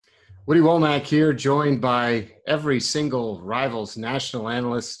Woody Womack here, joined by every single Rivals national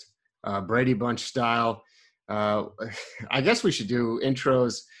analyst, Brady Bunch style. Uh, I guess we should do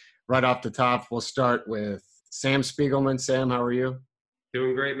intros right off the top. We'll start with Sam Spiegelman. Sam, how are you?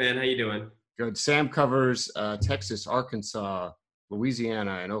 Doing great, man. How you doing? Good. Sam covers Texas, Arkansas,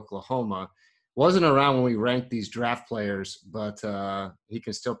 Louisiana, and Oklahoma. Wasn't around when we ranked these draft players, but he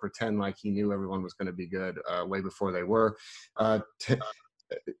can still pretend like he knew everyone was going to be good way before they were.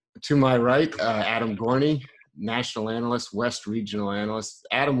 To my right, Adam Gorney, national analyst, West regional analyst.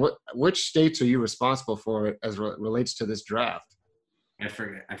 Adam, which states are you responsible for as relates to this draft? I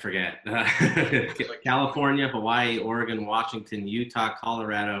forget. California, Hawaii, Oregon, Washington, Utah,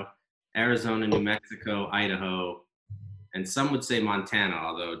 Colorado, Arizona, New Mexico, Idaho, and some would say Montana,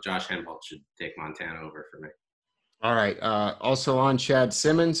 although Josh Hemphill should take Montana over for me. All right. Also on, Chad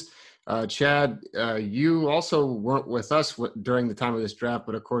Simmons. Chad, you also weren't with us during the time of this draft,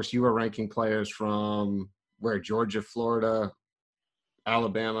 but of course you were ranking players from where? Georgia, Florida,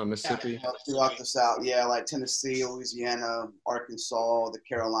 Alabama, Mississippi? Yeah, throughout the South. Yeah, like Tennessee, Louisiana, Arkansas, the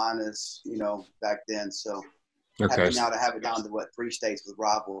Carolinas, back then. So okay. Happy now to have it down to, 3 states with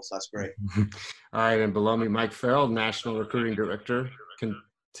Rivals. That's great. All right, and below me, Mike Farrell, National Recruiting Director, can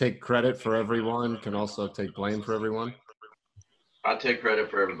take credit for everyone, can also take blame for everyone. I take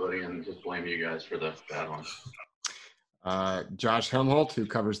credit for everybody and just blame you guys for the bad one. Josh Helmholt, who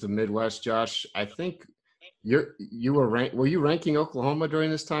covers the Midwest. Josh, I think you were you ranking Oklahoma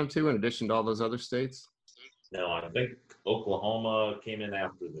during this time too, in addition to all those other states? No, I think Oklahoma came in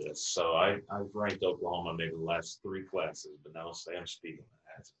after this. So I've ranked Oklahoma maybe the last 3 classes, but now Sam Spiegelman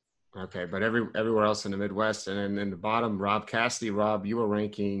has. Okay, but everywhere else in the Midwest. And then in the bottom, Rob Cassidy. Rob, you were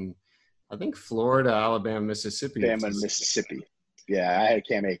ranking, I think, Florida, Alabama, Mississippi. Mississippi. Yeah, I had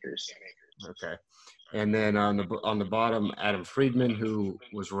Cam Akers. Okay. And then on the bottom, Adam Friedman, who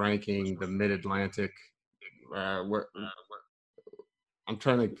was ranking the Mid-Atlantic. I'm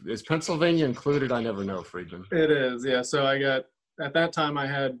trying to – is Pennsylvania included? I never know, Friedman. It is, yeah. So at that time I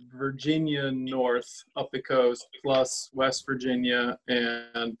had Virginia North up the coast plus West Virginia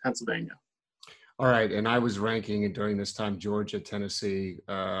and Pennsylvania. All right, and I was ranking during this time Georgia, Tennessee.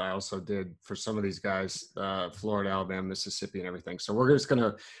 I also did for some of these guys, Florida, Alabama, Mississippi, and everything. So we're just going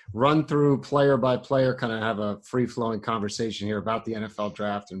to run through player by player, kind of have a free-flowing conversation here about the NFL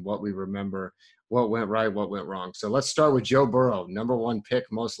draft and what we remember, what went right, what went wrong. So let's start with Joe Burrow, number 1 pick,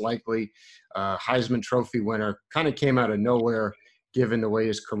 most likely Heisman Trophy winner. Kind of came out of nowhere given the way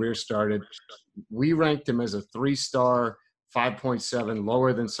his career started. We ranked him as a 3-star, 5.7,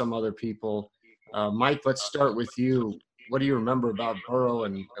 lower than some other people. Mike, let's start with you. What do you remember about Burrow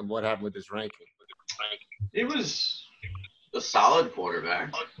and what happened with his ranking? It was a solid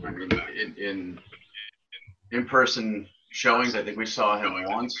quarterback. I mean, in person showings, I think we saw him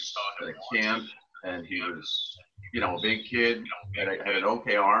once at a camp, and he was, a big kid, had an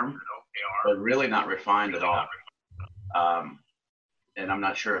okay arm, but really not refined at all. And I'm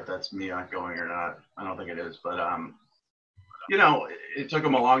not sure if that's me going or not. I don't think it is, but it took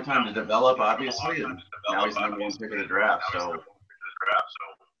him a long time to develop, obviously, and now he's the number 1 pick of the draft. So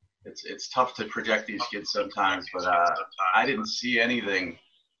it's tough to project these kids sometimes, but I didn't see anything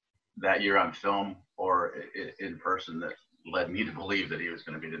that year on film or in person that led me to believe that he was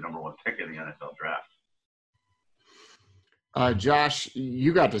going to be the number 1 pick in the NFL draft. Josh,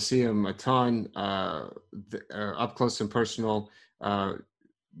 you got to see him a ton up close and personal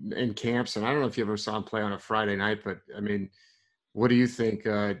in camps, and I don't know if you ever saw him play on a Friday night, but I mean, what do you think?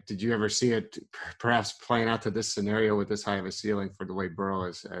 Did you ever see it perhaps playing out to this scenario with this high of a ceiling for the way Burrow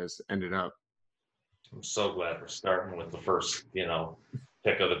has ended up? I'm so glad we're starting with the first,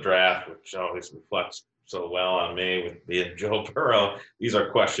 pick of the draft, which always reflects so well on me with being Joe Burrow. These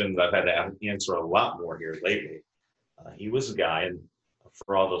are questions I've had to answer a lot more here lately. He was a guy, and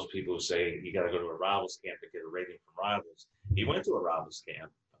for all those people who say you got to go to a Rivals camp to get a rating from Rivals, he went to a Rivals camp.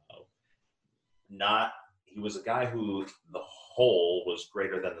 He was a guy who the whole was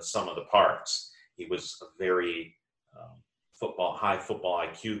greater than the sum of the parts. He was a very high football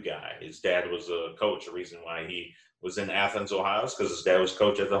IQ guy. His dad was a coach. The reason why he was in Athens, Ohio is because his dad was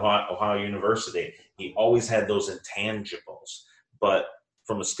coach at the Ohio University. He always had those intangibles. But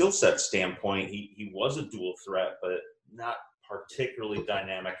from a skill set standpoint, he was a dual threat, but not particularly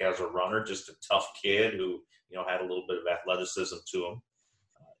dynamic as a runner, just a tough kid who, had a little bit of athleticism to him.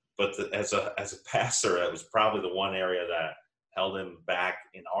 But as a passer, that was probably the one area that held him back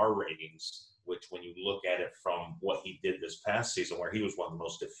in our ratings, which when you look at it from what he did this past season, where he was one of the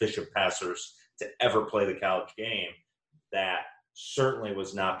most efficient passers to ever play the college game, that certainly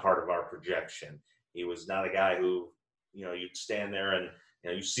was not part of our projection. He was not a guy who, you'd stand there and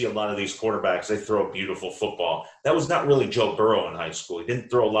You see a lot of these quarterbacks, they throw a beautiful football. That was not really Joe Burrow in high school. He didn't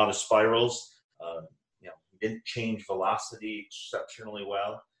throw a lot of spirals. He didn't change velocity exceptionally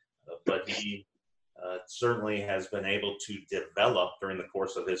well, but he certainly has been able to develop during the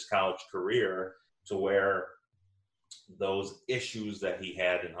course of his college career to where those issues that he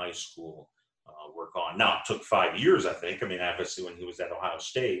had in high school were gone. Now, it took 5 years, I think. I mean, obviously, when he was at Ohio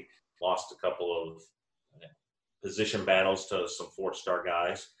State, lost a couple of position battles to some 4-star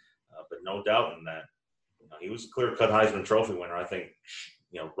guys, but no doubt in that he was a clear-cut Heisman Trophy winner. I think,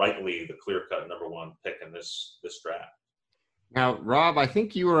 rightly the clear-cut number 1 pick in this draft. Now, Rob, I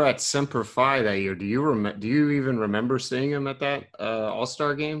think you were at Semper Fi that year. Do you even remember seeing him at that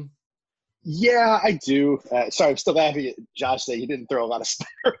All-Star game? Yeah, I do. Sorry, I'm still happy Josh said he didn't throw a lot of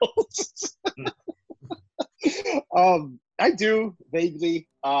spirals. I do, vaguely.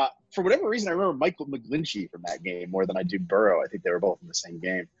 For whatever reason, I remember Michael McGlinchey from that game more than I do Burrow. I think they were both in the same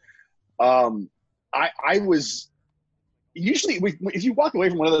game. I was – usually if you walk away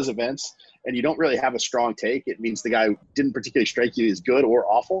from one of those events and you don't really have a strong take, it means the guy didn't particularly strike you as good or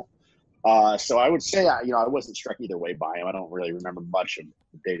awful. So I would say, I wasn't struck either way by him. I don't really remember much of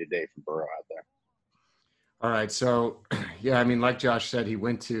the day-to-day from Burrow out there. All right. So, yeah, I mean, like Josh said, he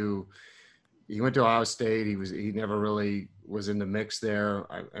went to Ohio State. He never really was in the mix there.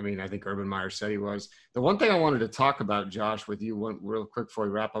 I mean, I think Urban Meyer said he was. The one thing I wanted to talk about, Josh, with you real quick before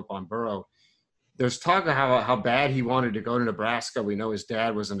we wrap up on Burrow, there's talk of how bad he wanted to go to Nebraska. We know his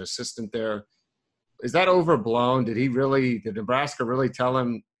dad was an assistant there. Is that overblown? Did Nebraska really tell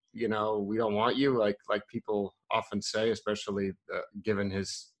him, we don't want you, like people often say, especially given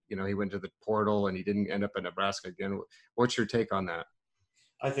his, he went to the portal and he didn't end up in Nebraska again. What's your take on that?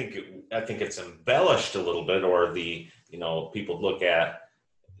 I think it's embellished a little bit, or people look at,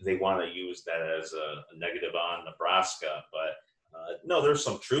 they want to use that as a negative on Nebraska, but no, there's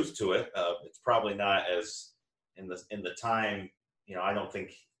some truth to it. It's probably not as in the time,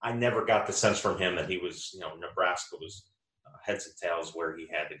 I never got the sense from him that he was, Nebraska was heads and tails where he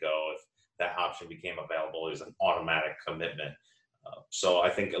had to go. If that option became available, it was an automatic commitment. So I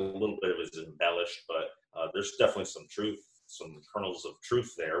think a little bit of it is embellished, but there's definitely some kernels of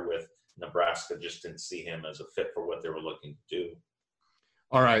truth there with Nebraska just didn't see him as a fit for what they were looking to do.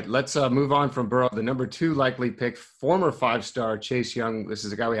 All right, let's move on from Burrow. The number 2 likely pick, former 5-star Chase Young. This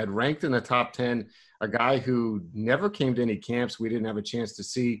is a guy we had ranked in the top 10, a guy who never came to any camps. We didn't have a chance to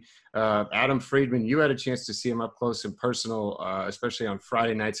see. Adam Friedman, you had a chance to see him up close and personal, especially on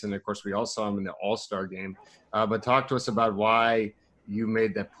Friday nights. And, of course, we all saw him in the All-Star game. But talk to us about why you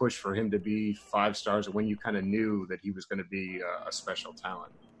made that push for him to be 5 stars when you kind of knew that he was going to be a special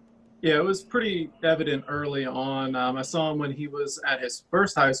talent. Yeah, it was pretty evident early on. I saw him when he was at his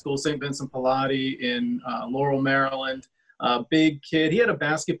first high school, St. Vincent Pallotti in Laurel, Maryland. Big kid. He had a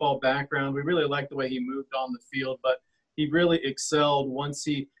basketball background. We really liked the way he moved on the field, but he really excelled once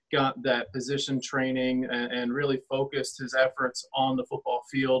he got that position training and really focused his efforts on the football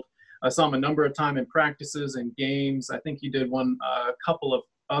field. I saw him a number of times in practices and games. I think he did a couple of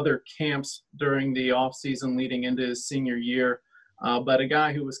other camps during the offseason leading into his senior year. But a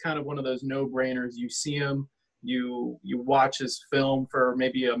guy who was kind of one of those no-brainers. You see him, you watch his film for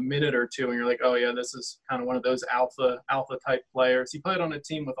maybe a minute or two, and you're like, oh, yeah, this is kind of one of those alpha-type players. He played on a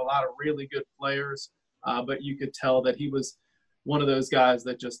team with a lot of really good players, but you could tell that he was one of those guys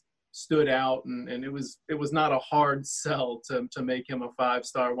that just stood out, and it was not a hard sell to make him a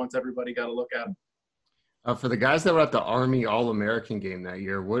 5-star once everybody got a look at him. For the guys that were at the Army All-American game that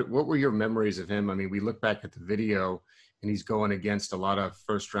year, what were your memories of him? I mean, we look back at the video, and he's going against a lot of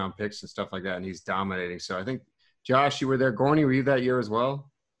first-round picks and stuff like that, and he's dominating. So I think, Josh, you were there. Gorney, were you that year as well?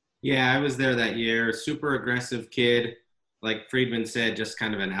 Yeah, I was there that year. Super aggressive kid. Like Friedman said, just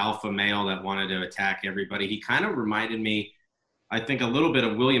kind of an alpha male that wanted to attack everybody. He kind of reminded me, I think, a little bit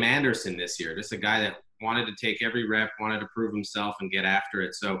of William Anderson this year. Just a guy that wanted to take every rep, wanted to prove himself and get after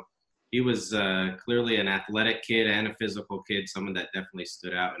it. So he was clearly an athletic kid and a physical kid, someone that definitely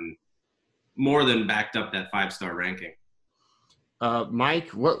stood out and more than backed up that 5-star ranking. Mike,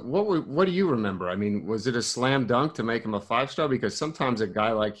 what do you remember? I mean, was it a slam dunk to make him a 5-star? Because sometimes a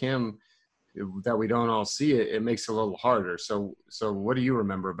guy like him that we don't all see it makes it a little harder. So what do you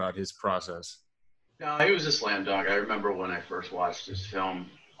remember about his process? No, he was a slam dunk. I remember when I first watched his film,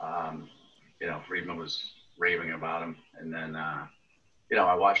 Friedman was raving about him. And then,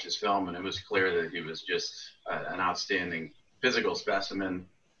 I watched his film, and it was clear that he was just an outstanding physical specimen,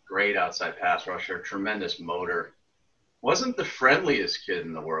 great outside pass rusher, tremendous motor. Wasn't the friendliest kid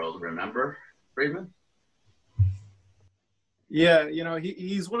in the world, remember, Friedman? Yeah,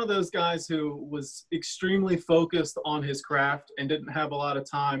 he's one of those guys who was extremely focused on his craft and didn't have a lot of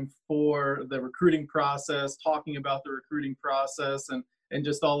time for the recruiting process, talking about the recruiting process and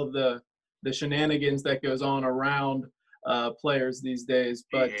just all of the shenanigans that goes on around players these days.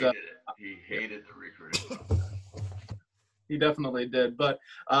 But he hated the recruiting. He definitely did. But,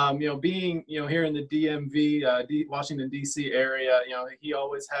 being, here in the DMV, Washington, D.C. area, he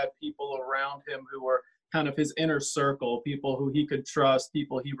always had people around him who were kind of his inner circle, people who he could trust,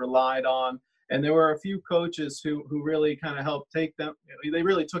 people he relied on. And there were a few coaches who really kind of helped take them. They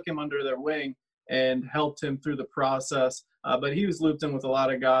really took him under their wing and helped him through the process. But he was looped in with a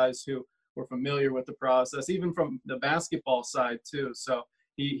lot of guys who were familiar with the process, even from the basketball side too. So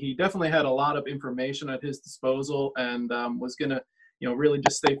he definitely had a lot of information at his disposal and was going to, really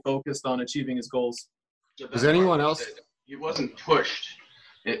just stay focused on achieving his goals. Is anyone else? He wasn't pushed.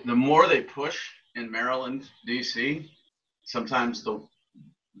 The more they push in Maryland, D.C., sometimes the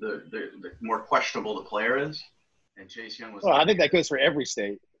more questionable the player is. And Chase Young was. Well, I think that goes for every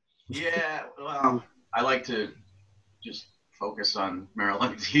state. Yeah, well, I like to just focus on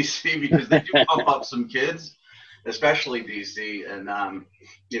Maryland, D.C. because they do pump up some kids, especially D.C. And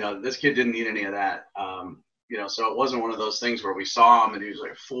this kid didn't need any of that. So it wasn't one of those things where we saw him and he was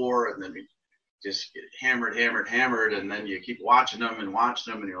like 4, and then we just get hammered, and then you keep watching him,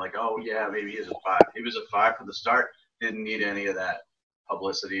 and you're like, oh yeah, maybe he is a 5. He was a 5 from the start. Didn't need any of that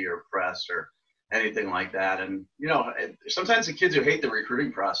publicity or press or anything like that. And sometimes the kids who hate the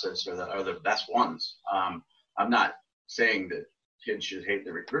recruiting process are the best ones. I'm not saying that kids should hate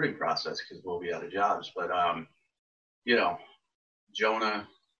the recruiting process because we'll be out of jobs, but Jonah,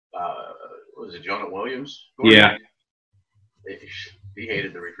 was it Jonah Williams? Yeah. He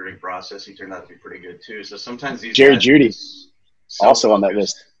hated the recruiting process. He turned out to be pretty good too. So sometimes these Jerry guys Jeudy also on that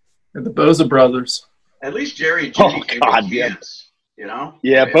list. And the Bosa brothers. At least Jerry Jeudy gave a chance,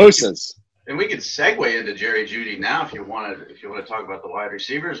 Yeah, Bosa's. And we could segue into Jerry Jeudy now if you want to talk about the wide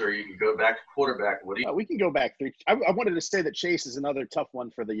receivers, or you can go back to quarterback. We can go back 3. I wanted to say that Chase is another tough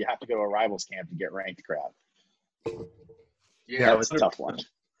one for you have to go to a rivals camp to get ranked crowd. Yeah, that was a tough one.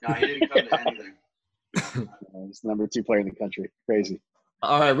 No, he didn't come to anything. He's the number 2 player in the country. Crazy.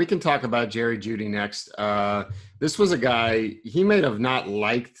 All right, we can talk about Jerry Jeudy next. This was a guy, he may have not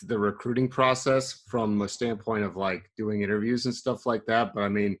liked the recruiting process from a standpoint of like doing interviews and stuff like that, but I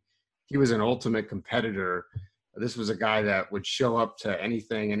mean, he was an ultimate competitor. This was a guy that would show up to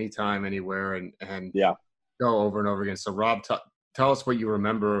anything, anytime, anywhere, and go over and over again. So Rob, tell us what you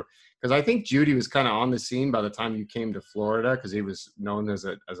remember, because I think Jeudy was kind of on the scene by the time you came to Florida, because he was known as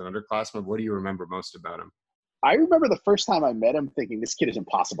an underclassman. What do you remember most about him? I remember the first time I met him thinking this kid is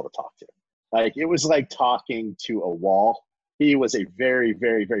impossible to talk to. Like, it was like talking to a wall. He was a very,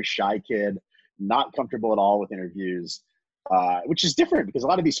 very, very shy kid, not comfortable at all with interviews, which is different because a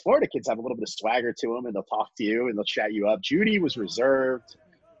lot of these Florida kids have a little bit of swagger to them and they'll talk to you and they'll chat you up. Jeudy was reserved.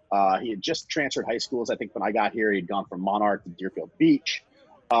 He had just transferred high schools. I think when I got here, he'd gone from Monarch to Deerfield Beach.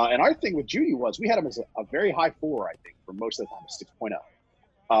 And our thing with Jeudy was we had him as a very high 4, I think, for most of the time,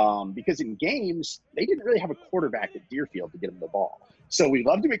 6.0. Because in games, they didn't really have a quarterback at Deerfield to get him the ball. So we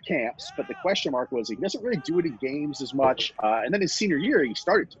loved him at camps, but the question mark was he doesn't really do it in games as much. And then his senior year, he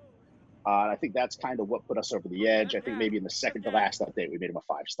started to. I think that's kind of what put us over the edge. I think maybe in the second to last update, we made him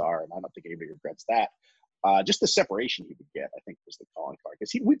a 5-star, and I don't think anybody regrets that. Just the separation he would get, I think, was the calling card.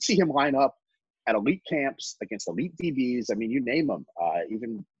 Because we'd see him line up at elite camps against elite DBs. I mean, you name them,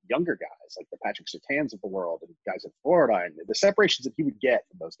 even younger guys like the Patrick Surtains of the world and guys in Florida. And the separations that he would get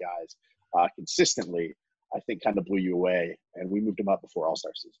from those guys consistently, I think, kind of blew you away. And we moved him up before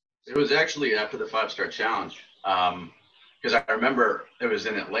All-Star season. It was actually after the 5-star challenge. Because I remember it was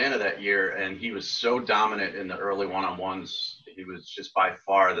in Atlanta that year, and he was so dominant in the early one-on-ones. He was just by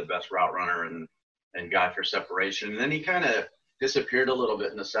far the best route runner and guy for separation. And then he kind of disappeared a little bit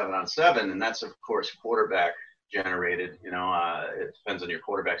in the 7-on-7, and that's, of course, quarterback generated. It depends on your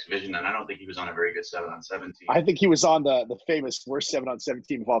quarterback's vision, and I don't think he was on a very good 7-on-7 team. I think he was on the famous worst 7-on-7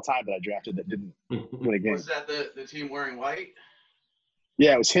 team of all time that I drafted that didn't win a game. Was that the team wearing white?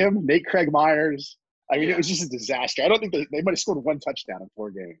 Yeah, it was him, Nate Craig Myers. I mean, It was just a disaster. I don't think they might have scored 1 touchdown in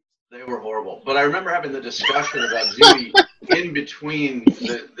 4 games. They were horrible. But I remember having the discussion about Jeudy in between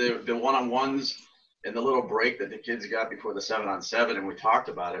the one-on-ones and the little break that the kids got before the 7-on-7, and we talked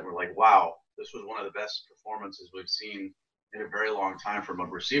about it. We're like, wow, this was one of the best performances we've seen in a very long time from a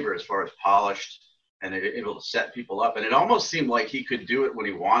receiver as far as polished and able to set people up. And it almost seemed like he could do it when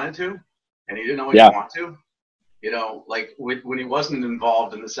he wanted to, and he didn't always want to. Like when he wasn't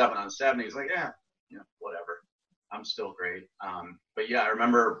involved in the 7-on-7, he's like, whatever. I'm still great. But yeah, I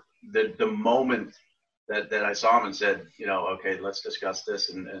remember the moment that I saw him and said, okay, let's discuss this.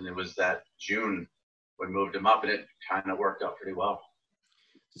 And it was that June we moved him up, and it kind of worked out pretty well.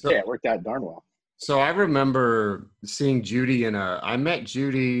 So, yeah, it worked out darn well. So I remember seeing Judy I met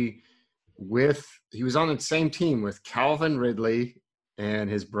Judy he was on the same team with Calvin Ridley and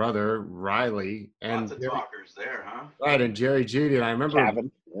his brother Riley. And lots of talkers there, huh? Right, and Jerry Judy. And I remember,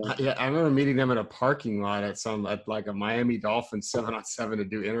 Calvin. yeah, I remember meeting them in a parking lot at like a Miami Dolphins 7-on-7 to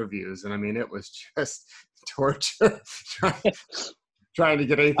do interviews. And I mean, it was just torture trying to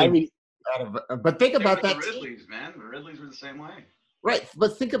get anything out of it. But think about that. The Ridleys, man. The Ridleys were the same way. Right,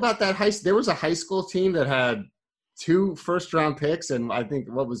 but think about that. There was a high school team that had 2 first-round picks, and I think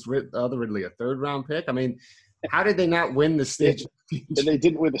the other Ridley, a 3rd-round pick. I mean, how did they not win the state championship? And they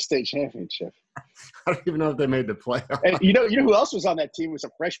didn't win the state championship. I don't even know if they made the playoff. And you know who else was on that team was a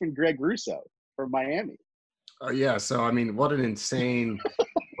freshman, Greg Russo from Miami. Yeah, so I mean, what an insane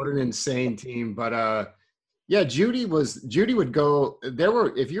team. But yeah, Judy would go.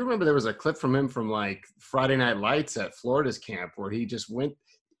 If you remember, there was a clip from him from like Friday Night Lights at Florida's camp where he just went.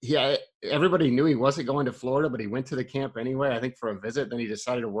 Yeah, everybody knew he wasn't going to Florida, but he went to the camp anyway, I think for a visit. Then he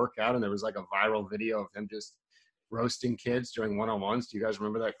decided to work out, and there was like a viral video of him just roasting kids during one-on-ones. Do you guys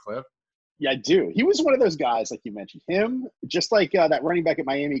remember that clip? Yeah, I do. He was one of those guys, like you mentioned. Him, just like that running back at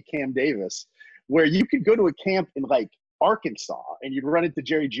Miami, Cam Davis, where you could go to a camp in like Arkansas and you'd run into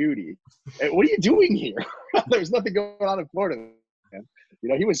Jerry Judy. What are you doing here? There was nothing going on in Florida, man.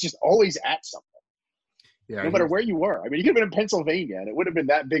 He was just always at something. Yeah, no matter where you were. I mean, you could have been in Pennsylvania, and it would have been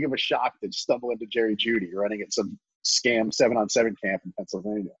that big of a shock to stumble into Jerry Judy running at some scam 7-on-7 camp in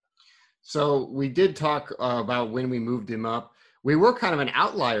Pennsylvania. So we did talk about when we moved him up. We were kind of an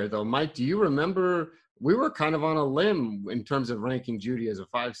outlier, though. Mike, do you remember we were kind of on a limb in terms of ranking Judy as a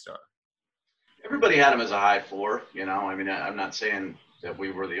 5-star? Everybody had him as a high 4, I mean, I'm not saying that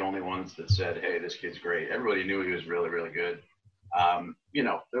we were the only ones that said, hey, this kid's great. Everybody knew he was really, really good.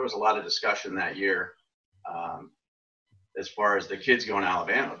 There was a lot of discussion that year as far as the kids going to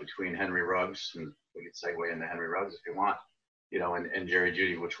Alabama between Henry Ruggs, and we could segue into Henry Ruggs if you want, and Jerry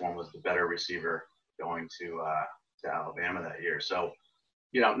Judy, which one was the better receiver going to Alabama that year. So,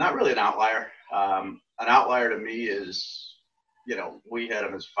 not really an outlier. An outlier to me is, we had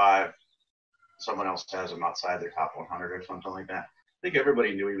him as 5. Someone else has him outside their top 100 or something like that. I think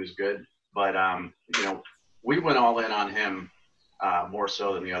everybody knew he was good, but, we went all in on him more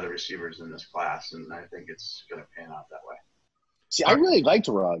so than the other receivers in this class, and I think it's going to pan out that way. See, I really liked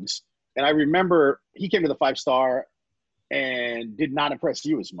Ruggs, and I remember he came to the 5-star and did not impress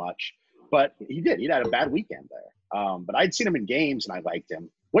you as much, but he did. He had a bad weekend there. But I'd seen him in games, and I liked him.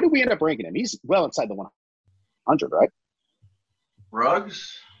 What did we end up ranking him? He's well inside the 100, right?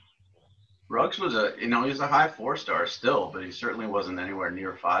 Ruggs was he's a high 4-star still, but he certainly wasn't anywhere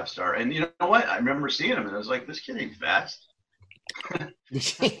near 5-star. And you know what? I remember seeing him, and I was like, this kid ain't fast. That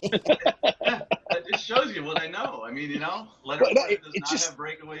just shows you what I know. I mean, Leonard does not have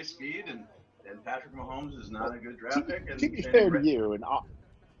breakaway speed, and Patrick Mahomes is not a good draft pick. To be fair to you, and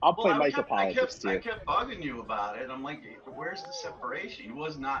I'll play Mike apologist I kept bugging you about it. I'm like, where's the separation? He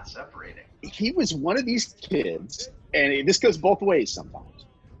was not separating. He was one of these kids, and this goes both ways sometimes,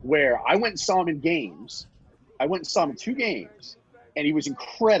 where I went and saw him in games. I went and saw him in 2 games, and he was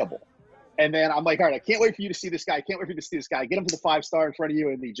incredible. And then I'm like, all right, I can't wait for you to see this guy. I can't wait for you to see this guy. Get him to the 5-star in front of you,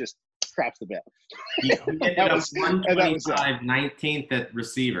 and he just craps the bed. He ended up 125, 19th at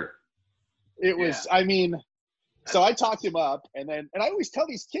receiver. It was, I mean, so I talked him up, and I always tell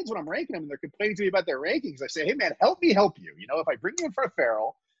these kids when I'm ranking them, and they're complaining to me about their rankings, I say, hey, man, help me help you. If I bring you in front of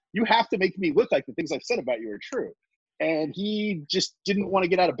Farrell, you have to make me look like the things I've said about you are true. And he just didn't want to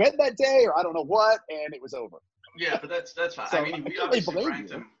get out of bed that day, or I don't know what, and it was over. Yeah, but that's fine. So, I mean, we obviously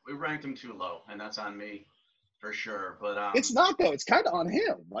ranked him. We ranked him too low, and that's on me for sure. But it's not though. It's kind of on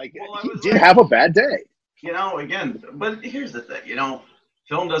him. Like he did have a bad day. Again, but here's the thing.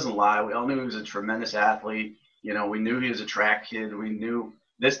 Film doesn't lie. We all knew he was a tremendous athlete. We knew he was a track kid. We knew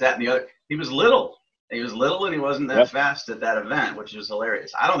this, that, and the other. He was little. And he wasn't that fast at that event, which was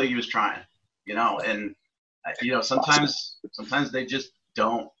hilarious. I don't think he was trying. And sometimes they just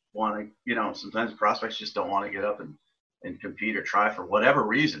don't want to, sometimes prospects just don't want to get up and compete or try for whatever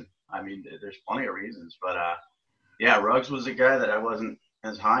reason. I mean, there's plenty of reasons, but Ruggs was a guy that I wasn't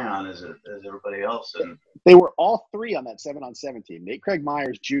as high on as everybody else. And they were all 3 on that 7-on-7 team. Nate Craig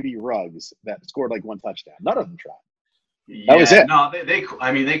Myers, Judy, Ruggs, that scored like 1 touchdown. None of them tried. That was it. No,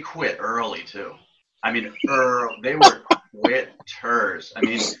 they quit early too. I mean, they were quitters. I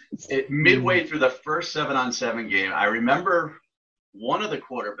mean, midway through the first 7-on-7 game, I remember one of the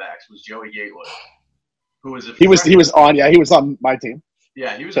quarterbacks was Joey Gatewood, who was he was on my team.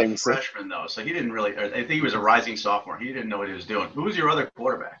 Yeah, he was a freshman though, so he didn't really. I think he was a rising sophomore. He didn't know what he was doing. Who was your other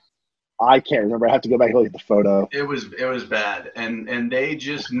quarterback? I can't remember. I have to go back and look at the photo. It was bad, and they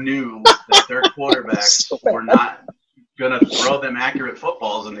just knew that their quarterbacks were not going to throw them accurate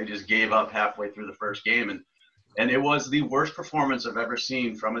footballs, and they just gave up halfway through the first game, and it was the worst performance I've ever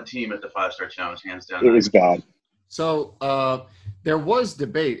seen from a team at the 5-Star Challenge, hands down. It was bad. So there was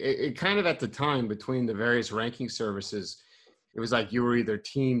debate. It kind of at the time between the various ranking services. It was like you were either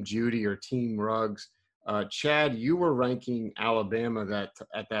Team Judy or Team Ruggs. Chad, you were ranking Alabama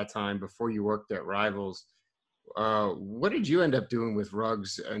at that time before you worked at Rivals. What did you end up doing with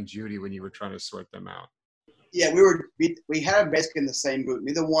Ruggs and Judy when you were trying to sort them out? Yeah, we had them basically in the same group.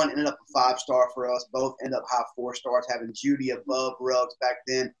 Neither one ended up a 5-star for us. Both ended up high 4 stars, having Judy above Ruggs back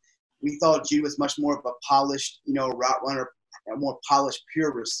then. We thought Judy was much more of a polished, route runner, a more polished,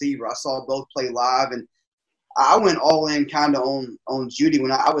 pure receiver. I saw both play live, and I went all in kind of on Judy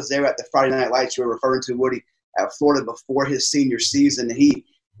when I was there at the Friday Night Lights you were referring to, Woody, at Florida before his senior season. And he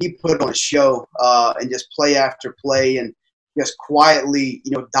put on a show and just play after play and just quietly,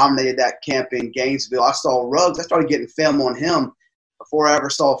 dominated that camp in Gainesville. I saw Ruggs. I started getting film on him before I ever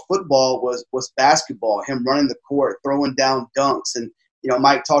saw football was basketball, him running the court, throwing down dunks. And,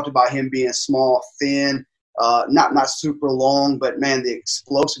 Mike talked about him being small, thin, not super long, but man, the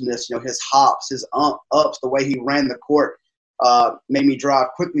explosiveness, his hops, his ups, the way he ran the court made me drive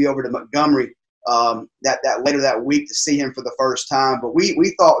quickly over to Montgomery that later that week to see him for the first time. But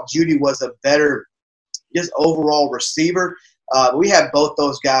we thought Judy was a better just overall receiver. We had both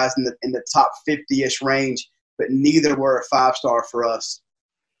those guys in the top 50-ish range, but neither were a 5-star for us.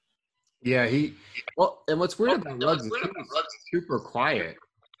 Yeah, and what's weird about Ruggs is he was super quiet.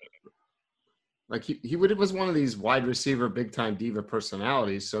 Like he was one of these wide receiver, big time diva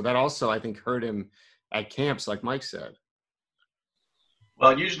personalities. So that also, I think, hurt him at camps, like Mike said.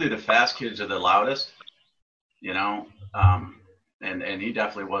 Well, usually the fast kids are the loudest, and he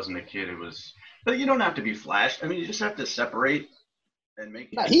definitely wasn't a kid who was. But you don't have to be flashed. I mean, you just have to separate and make.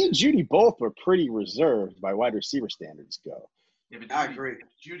 He and Judy both were pretty reserved by wide receiver standards go. Yeah, but I agree.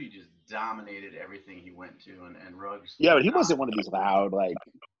 Judy just dominated everything he went to, and Ruggs. Yeah, but he wasn't one of these loud, like.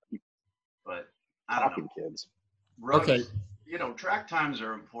 But I don't know. Kids. Ruggs, okay. Track times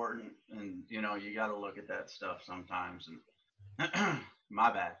are important, and you got to look at that stuff sometimes. And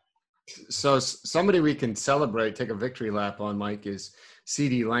my bad. So somebody we can celebrate, take a victory lap on, Mike, is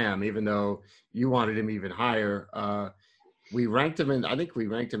CeeDee Lamb. Even though you wanted him even higher, we ranked him I think we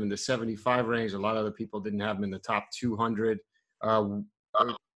ranked him in the 75 range. A lot of other people didn't have him in the top 200. I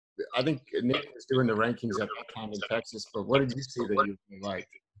think Nick was doing the rankings at that time in Texas. But what did you see that you liked?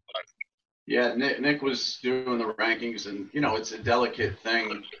 Yeah, Nick was doing the rankings, and it's a delicate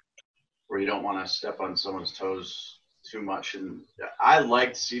thing where you don't want to step on someone's toes too much. And I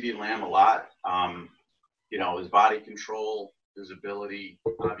liked CeeDee Lamb a lot. His body control, his ability,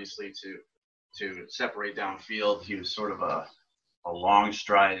 obviously, to separate downfield. He was sort of a long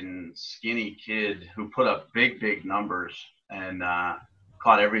striding, skinny kid who put up big numbers and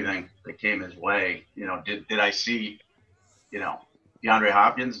caught everything that came his way. Did I see, DeAndre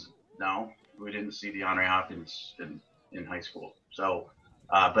Hopkins? No, we didn't see DeAndre Hopkins in high school. So,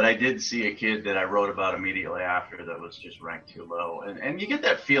 but I did see a kid that I wrote about immediately after that was just ranked too low. And you get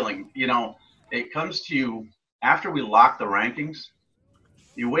that feeling, it comes to you after we lock the rankings.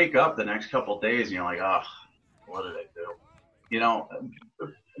 You wake up the next couple of days and you're like, oh, what did I do?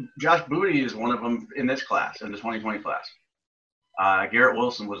 Josh Booty is one of them in this class, in the 2020 class. Garrett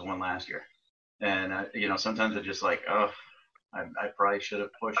Wilson was one last year. And, sometimes it's just like, oh, I probably should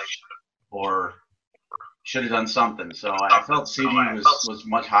have pushed or should have done something. So I felt CeeDee was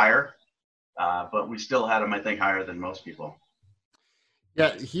much higher, but we still had him, I think, higher than most people.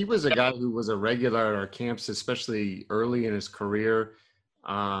 Yeah, he was a guy who was a regular at our camps, especially early in his career.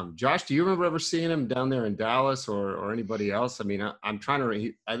 Josh, do you remember ever seeing him down there in Dallas or anybody else? I mean, I'm trying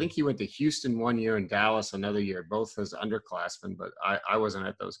to – I think he went to Houston one year and Dallas another year, both as underclassmen, but I wasn't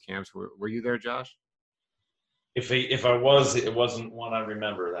at those camps. Were you there, Josh? If I was, it wasn't one I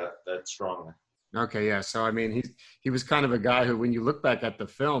remember that strongly. Okay, yeah. So, I mean, he was kind of a guy who, when you look back at the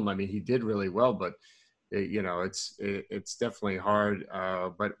film, I mean, he did really well, but it's definitely hard.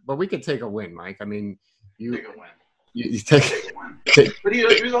 But we could take a win, Mike. I mean, take a win. You take a win. But he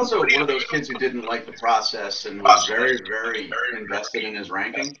was also one of those kids who didn't like the process and was very, very invested in his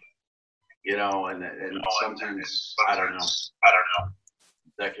ranking. And sometimes I don't know.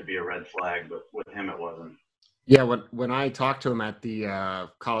 That could be a red flag, but with him it wasn't. Yeah, when I talked to him at the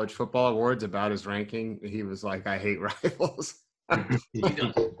college football awards about his ranking, he was like, "I hate Rivals." He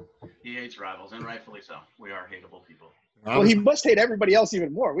does. He hates Rivals, and rightfully so. We are hateable people. Well, he must hate everybody else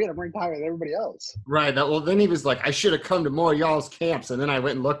even more. We had him ranked higher than everybody else. Right. Well, then he was like, I should have come to more y'all's camps. And then I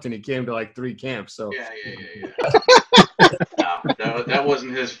went and looked, and he came to like 3 camps. So Yeah. No, that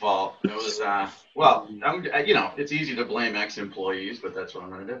wasn't his fault. It was, it's easy to blame ex-employees, but that's what I'm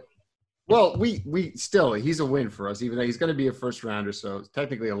going to do. Well, we still, he's a win for us, even though he's going to be a first rounder. So it's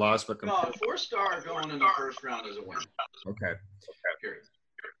technically a loss, but no, a 4-star going in the first round is a win. Okay. Period.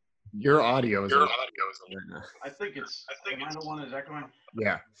 Your audio is. I think it's. Am I the one that's echoing?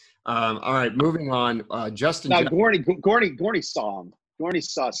 Yeah. All right. Moving on. Justin. No, Gorney saw him. Gorney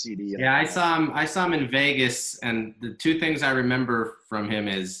saw CD. Yeah, I saw him in Vegas, and the 2 things I remember from him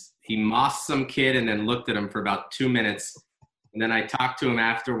is he mossed some kid and then looked at him for about 2 minutes, and then I talked to him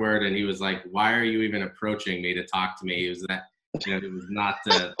afterward, and he was like, "Why are you even approaching me to talk to me?" He was it was not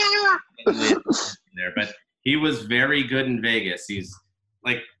there, but he was very good in Vegas. He's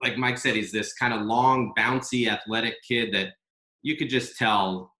like Mike said, he's this kind of long, bouncy, athletic kid that you could just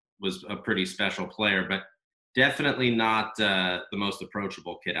tell was a pretty special player, but definitely not the most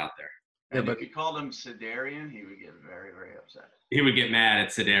approachable kid out there. Yeah, but if you called him Sedarian, he would get very, very upset. He would get mad at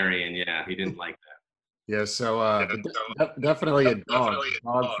Sedarian. Yeah, he didn't like that. Yeah, so definitely a dog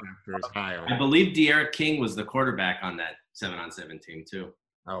factor is high. I believe De'Aaron King was the quarterback on that 7-on-7 team too.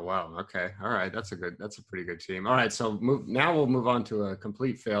 Oh, wow. Okay. All right. That's a pretty good team. All right. So now we'll move on to a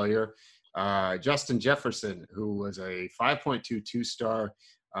complete failure. Justin Jefferson, who was a 5.2 2-star.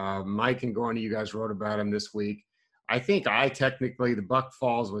 Mike and Gorney, you guys wrote about him this week. I think the buck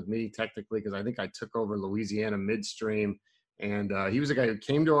falls with me technically, because I think I took over Louisiana midstream. And he was a guy who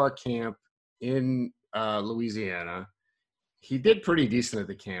came to our camp in Louisiana. He did pretty decent at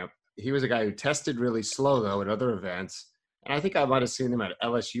the camp. He was a guy who tested really slow, though, at other events. And I think I might have seen him at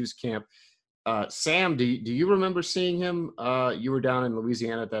LSU's camp. Sam, do you remember seeing him? You were down in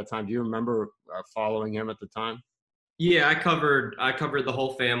Louisiana at that time. Do you remember following him at the time? Yeah, I covered the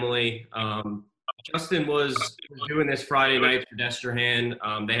whole family. Justin was doing this Friday night for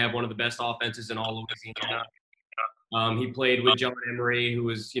Destrehan. They have one of the best offenses in all Louisiana. He played with John Emery, who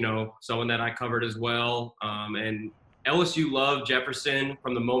was, someone that I covered as well. And LSU loved Jefferson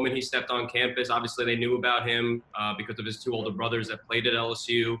from the moment he stepped on campus. Obviously, they knew about him because of his 2 older brothers that played at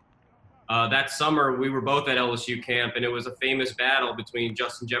LSU. That summer, we were both at LSU camp, and it was a famous battle between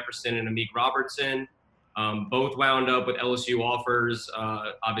Justin Jefferson and Amik Robertson. Both wound up with LSU offers.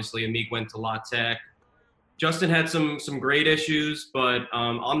 Obviously, Amik went to La Tech. Justin had some great issues, but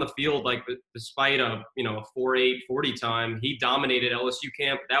on the field, despite a 4.8 40 time, he dominated LSU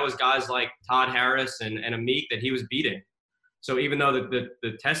camp. That was guys like Todd Harris and Amik that he was beating. So even though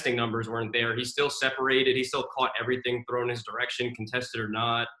the testing numbers weren't there, he still separated. He still caught everything thrown his direction, contested or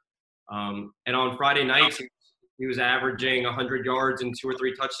not. And on Friday nights, he was averaging 100 yards and 2 or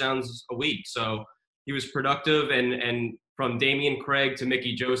 3 touchdowns a week. So he was productive. And from Damian Craig to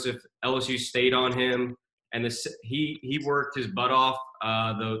Mickey Joseph, LSU stayed on him. And he worked his butt off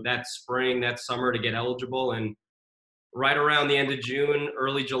that summer to get eligible. And right around the end of June,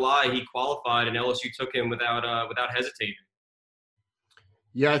 early July, he qualified, and LSU took him without hesitating.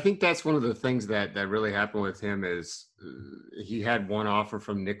 Yeah, I think that's one of the things that really happened with him is he had one offer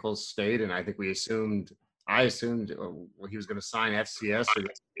from Nicholls State, and I think I assumed he was going to sign FCS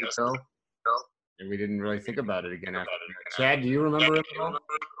or so, and we didn't really think about it again after that. Chad, do you remember him at all?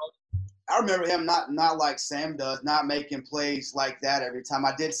 I remember him not like Sam does, not making plays like that every time.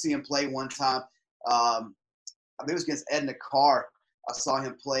 I did see him play one time. I think it was against Edna Carr. I saw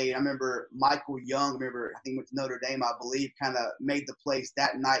him play. I remember Michael Young, I think went to Notre Dame, I believe, kind of made the plays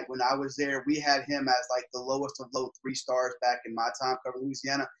that night when I was there. We had him as like the lowest of low 3 stars back in my time covering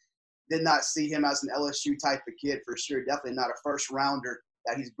Louisiana. Did not see him as an LSU type of kid for sure. Definitely not a first rounder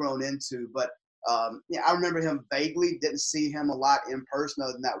that he's grown into. But I remember him vaguely. Didn't see him a lot in person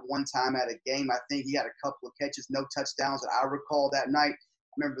other than that one time at a game. I think he had a couple of catches, no touchdowns that I recall that night.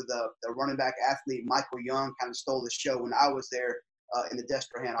 I remember the running back athlete Michael Young kind of stole the show when I was there in the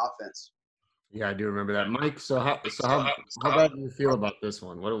Destrehan offense. Yeah, I do remember that. Mike, so how bad do you feel about this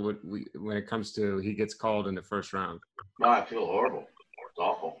one? What would when it comes to he gets called in the first round? No, I feel horrible. It's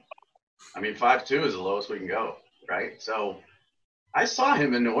awful. I mean, 5'2" is the lowest we can go, right? So I saw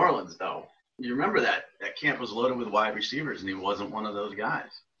him in New Orleans, though. You remember that camp was loaded with wide receivers, and he wasn't one of those guys.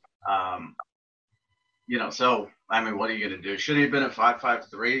 So, I mean, what are you going to do? Should he have been at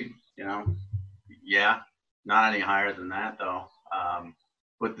 5'3"? Yeah, not any higher than that, though,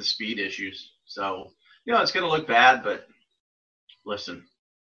 with the speed issues. So, it's going to look bad, but listen,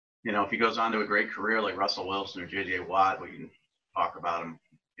 if he goes on to a great career like Russell Wilson or J.J. Watt, we can talk about him,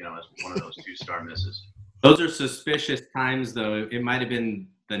 as one of those 2-star misses. Those are suspicious times, though. It might have been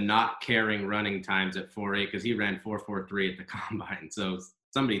the not caring running times at 4.8 because he ran 4.43 at the combine. So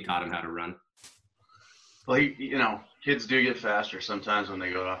somebody taught him how to run. Well, kids do get faster sometimes when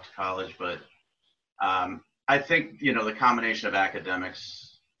they go off to college, but I think, the combination of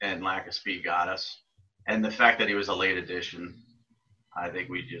academics and lack of speed got us. And the fact that he was a late addition, I think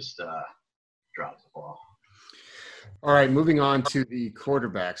we just dropped the ball. All right, moving on to the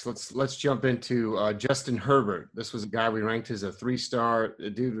quarterbacks. Let's jump into Justin Herbert. This was a guy we ranked as a 3-star, a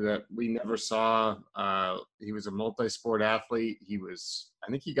dude that we never saw. He was a multi-sport athlete. I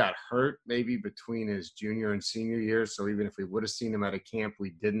think he got hurt maybe between his junior and senior year. So even if we would have seen him at a camp,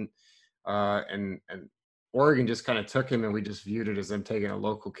 we didn't. And Oregon just kind of took him, and we just viewed it as them taking a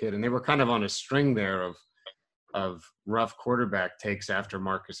local kid. And they were kind of on a string there of rough quarterback takes after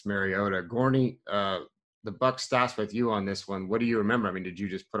Marcus Mariota. Gorney, the buck stops with you on this one. What do you remember? I mean, did you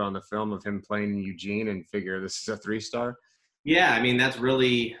just put on the film of him playing in Eugene and figure this is a 3-star? Yeah, I mean, that's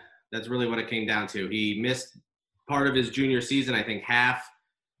really what it came down to. He missed part of his junior season, I think half,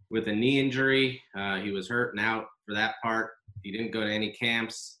 with a knee injury. He was hurt and out for that part. He didn't go to any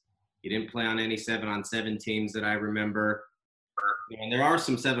camps. He didn't play on any 7-on-7 teams that I remember. And there are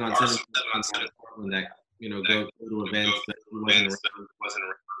some 7-on-7 teams that go to events, but he wasn't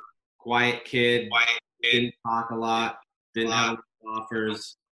around. Quiet kid. Didn't talk a lot, didn't have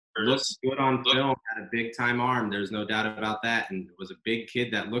offers, looked good on film, had a big-time arm. There's no doubt about that, and was a big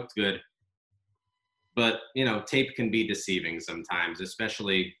kid that looked good. But, tape can be deceiving sometimes,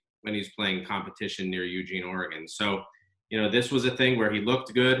 especially when he's playing competition near Eugene, Oregon. So, this was a thing where he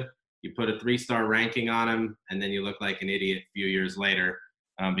looked good. You put a 3-star ranking on him, and then you look like an idiot a few years later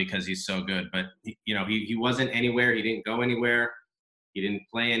because he's so good. But, he wasn't anywhere. He didn't go anywhere. He didn't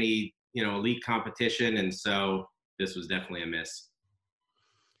play any elite competition, and so this was definitely a miss.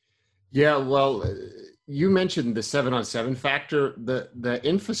 Yeah, well, you mentioned the 7-on-7 factor. The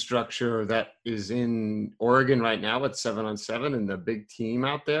infrastructure that is in Oregon right now at 7-on-7 and the big team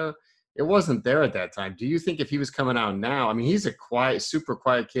out there, it wasn't there at that time. Do you think if he was coming out now, I mean, he's a super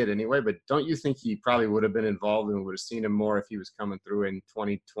quiet kid anyway, but don't you think he probably would have been involved and would have seen him more if he was coming through in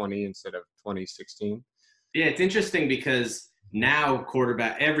 2020 instead of 2016? Yeah, it's interesting because now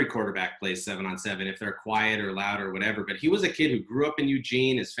every quarterback plays 7-on-7 if they're quiet or loud or whatever. But he was a kid who grew up in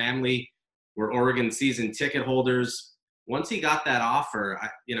Eugene. His family were Oregon season ticket holders. Once he got that offer,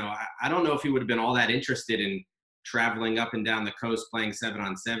 I don't know if he would have been all that interested in traveling up and down the coast playing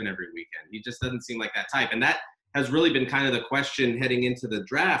 7-on-7 every weekend. He just doesn't seem like that type. And that has really been kind of the question heading into the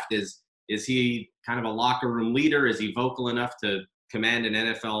draft is he kind of a locker room leader? Is he vocal enough to command an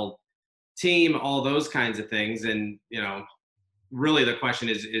NFL team? All those kinds of things. And, really the question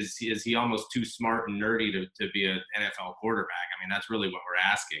is he almost too smart and nerdy to be an NFL quarterback? I mean, that's really what we're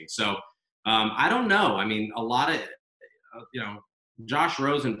asking. So I don't know. I mean, a lot of, Josh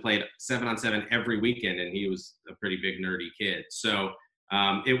Rosen played 7-on-7 every weekend, and he was a pretty big nerdy kid. So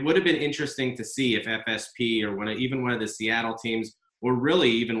it would have been interesting to see if FSP or even one of the Seattle teams, or really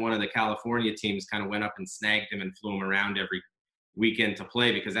even one of the California teams, kind of went up and snagged him and flew him around every weekend to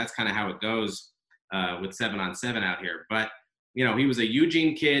play, because that's kind of how it goes with 7-on-7 out here. But he was a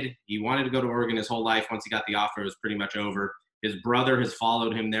Eugene kid. He wanted to go to Oregon his whole life. Once he got the offer, it was pretty much over. His brother has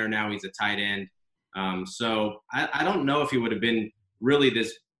followed him there now. He's a tight end. So I don't know if he would have been really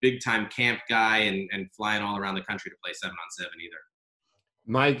this big-time camp guy and flying all around the country to play 7-on-7 either.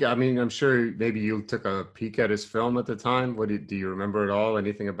 Mike, I mean, I'm sure maybe you took a peek at his film at the time. Do you remember at all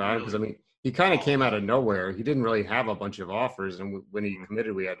anything about it? Because, I mean, he kind of came out of nowhere. He didn't really have a bunch of offers, and when he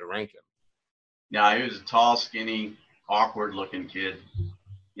committed, we had to rank him. Yeah, he was a tall, skinny, awkward-looking kid,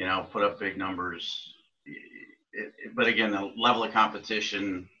 put up big numbers. But again, the level of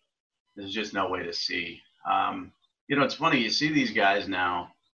competition, there's just no way to see. It's funny, you see these guys now,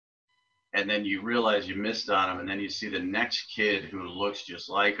 and then you realize you missed on them, and then you see the next kid who looks just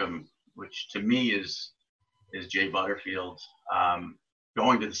like him, which to me is Jay Butterfield,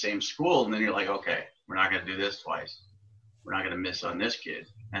 going to the same school, and then you're like, okay, we're not going to do this twice. We're not going to miss on this kid.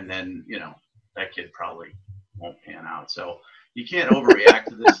 And then, that kid probably won't pan out. So you can't overreact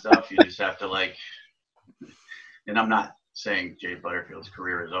to this stuff. You just have to and I'm not saying Jay Butterfield's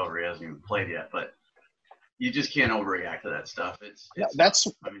career is over. He hasn't even played yet, but you just can't overreact to that stuff. That's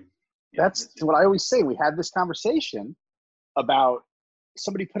what I always say. We had this conversation about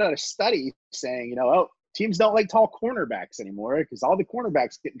somebody put out a study saying, teams don't like tall cornerbacks anymore because all the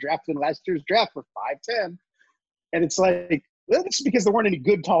cornerbacks getting drafted in last year's draft were 5'10". And it's like, well, it's because there weren't any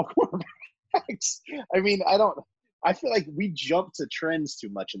good tall cornerbacks. I mean, I feel like we jump to trends too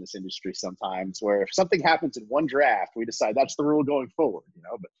much in this industry sometimes, where if something happens in one draft, we decide that's the rule going forward,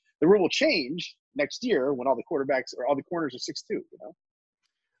 but the rule will change next year when all the quarterbacks or all the corners are 6'2",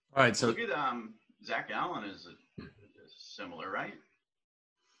 All right, so look at Zach Allen is similar, right?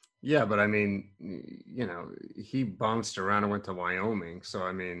 yeah, but I mean, he bounced around and went to Wyoming. So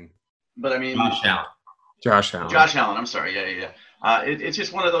I mean, But I mean, Josh Allen. Josh Allen. I'm sorry. Yeah. It's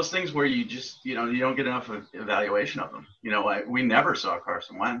just one of those things where you just, you don't get enough of evaluation of them. We never saw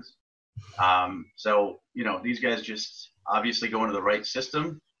Carson Wentz. So, these guys just obviously go into the right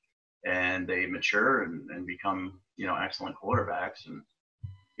system and they mature and become, excellent quarterbacks. And,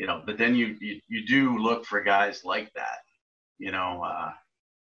 but then you do look for guys like that.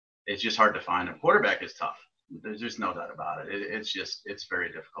 It's just hard to find them. Quarterback is tough. There's just no doubt about it. It's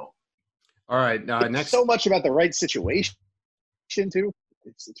very difficult. All right. It's Next, so much about the right situation too.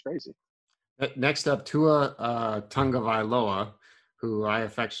 It's crazy. Next up, Tua Tagovailoa, who I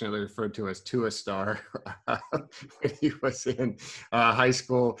affectionately referred to as Tua Star when he was in high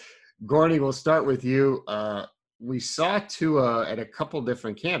school. Gordy, we'll start with you. We saw Tua at a couple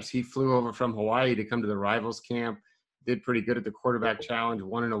different camps. He flew over from Hawaii to come to the Rivals camp, did pretty good at the quarterback challenge,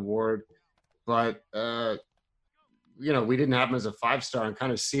 won an award. But, we didn't have him as a 5-star, and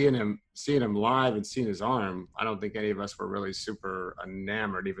kind of seeing him live and seeing his arm, I don't think any of us were really super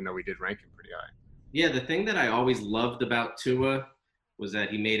enamored, even though we did rank him pretty high. Yeah, the thing that I always loved about Tua was that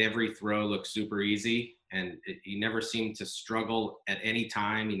he made every throw look super easy, and he never seemed to struggle at any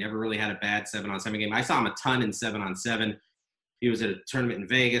time. He never really had a bad 7-on-7 game. I saw him a ton in 7-on-7. He was at a tournament in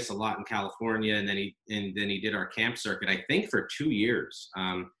Vegas, a lot in California, and then he did our camp circuit, I think, for 2 years.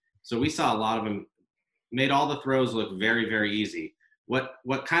 So we saw a lot of him. Made all the throws look very, very easy.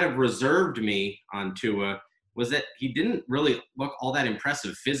 What kind of reserved me on Tua was that he didn't really look all that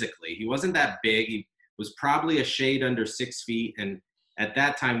impressive physically. He wasn't that big. He was probably a shade under 6 feet, and at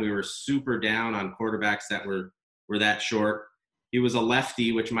that time we were super down on quarterbacks that were that short. He was a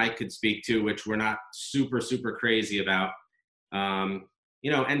lefty, which Mike could speak to, which we're not super, super crazy about.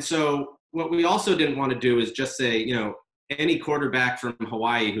 And so what we also didn't want to do is just say, any quarterback from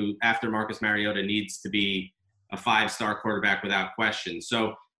Hawaii who, after Marcus Mariota, needs to be a 5-star quarterback without question.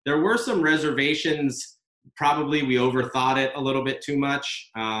 So there were some reservations. Probably we overthought it a little bit too much.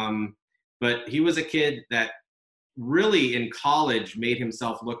 But he was a kid that really in college made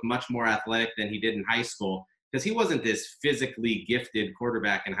himself look much more athletic than he did in high school, because he wasn't this physically gifted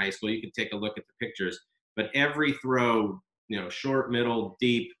quarterback in high school. You could take a look at the pictures. But every throw, short, middle,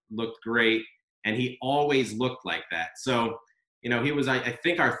 deep, looked great. And he always looked like that. So, he was, I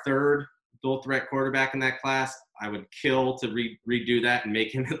think, our 3rd dual threat quarterback in that class. I would kill to redo that and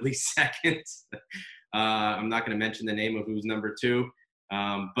make him at least 2nd. I'm not going to mention the name of who's number 2.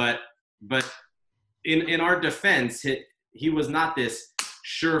 But in our defense, he was not this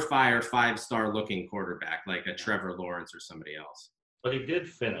surefire 5-star looking quarterback like a Trevor Lawrence or somebody else. But he did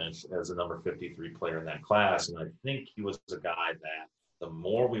finish as a number 53 player in that class. And I think he was a guy that the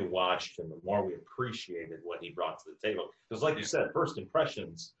more we watched him, the more we appreciated what he brought to the table. Because like you said, first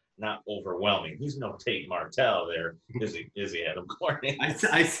impressions, not overwhelming. He's no Tate Martell there, is he, Adam Corning?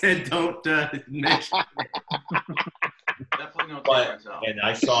 I said don't mention Definitely no Tate Martell. And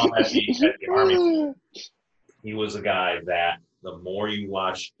I saw him at the Army. He was a guy that the more you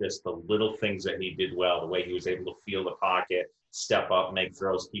watched just the little things that he did well, the way he was able to feel the pocket, step up, make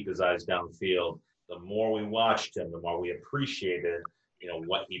throws, keep his eyes downfield, the more we watched him, the more we appreciated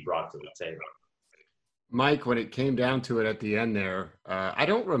what he brought to the table. Mike, when it came down to it at the end there, I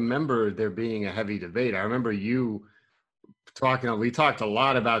don't remember there being a heavy debate. I remember you we talked a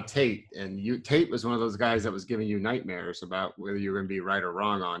lot about Tate, and Tate was one of those guys that was giving you nightmares about whether you were going to be right or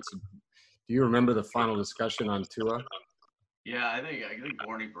wrong on. So do you remember the final discussion on Tua? Yeah, I think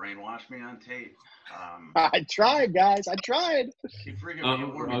Gordy brainwashed me on Tate. I tried, guys. I tried. He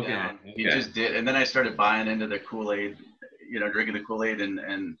freaking wore me down. He just did. And then I started buying into the Kool-Aid, drinking the Kool-Aid.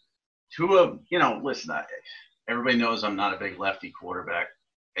 And Tua, listen, everybody knows I'm not a big lefty quarterback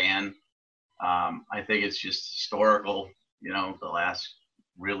fan. I think it's just historical. The last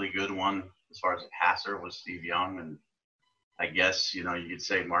really good one as far as a passer was Steve Young. And I guess, you could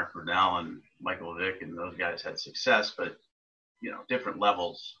say Mark Brunell and Michael Vick and those guys had success, but, different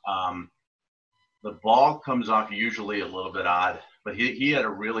levels. The ball comes off usually a little bit odd, but he had a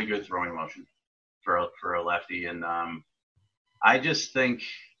really good throwing motion for a lefty. And I just think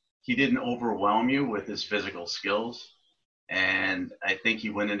he didn't overwhelm you with his physical skills. And I think he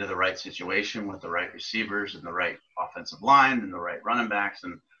went into the right situation with the right receivers and the right offensive line and the right running backs.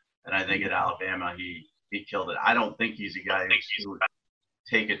 And I think at Alabama, he killed it. I don't think he's a guy who would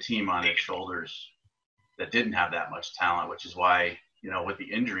take a team on his shoulders that didn't have that much talent, which is why, with the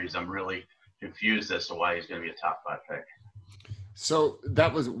injuries, I'm really confused as to why he's going to be a top 5 pick. So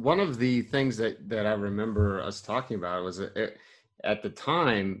that was one of the things that I remember us talking about was at the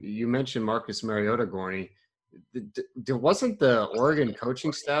time, you mentioned Marcus Mariota, Gorney. Wasn't the Oregon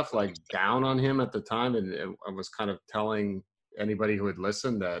coaching staff like down on him at the time, and was kind of telling anybody who would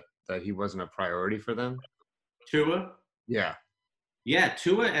listen that he wasn't a priority for them? Tua? Yeah. Yeah,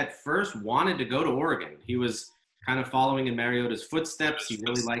 Tua at first wanted to go to Oregon. He was kind of following in Mariota's footsteps. He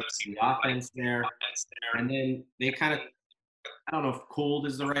really liked the offense there. And then they kind of, I don't know if cooled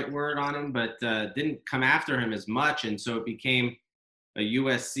is the right word on him, but didn't come after him as much. And so it became a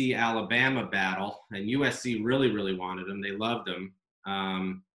USC-Alabama battle. And USC really, really wanted him. They loved him.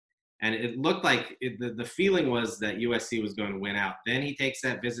 And it looked like the feeling was that USC was going to win out. Then he takes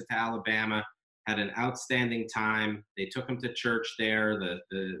that visit to Alabama, had an outstanding time. They took him to church there.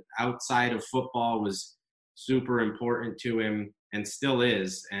 The outside of football was super important to him and still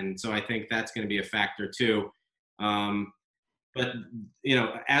is. And so I think that's going to be a factor too. But,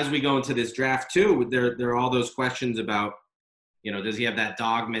 as we go into this draft too, there are all those questions about, does he have that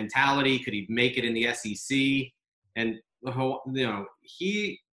dog mentality? Could he make it in the SEC? And,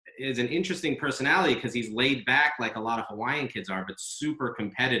 he is an interesting personality because he's laid back like a lot of Hawaiian kids are, but super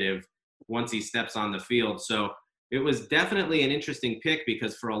competitive once he steps on the field. So it was definitely an interesting pick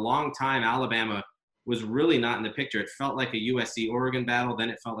because for a long time, Alabama was really not in the picture. It felt like a USC-Oregon battle. Then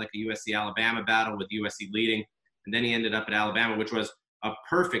it felt like a USC-Alabama battle with USC leading. And then he ended up at Alabama, which was a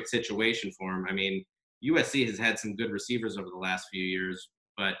perfect situation for him. I mean, USC has had some good receivers over the last few years,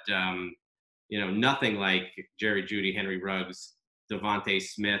 but, nothing like Jerry Jeudy, Henry Ruggs, Devontae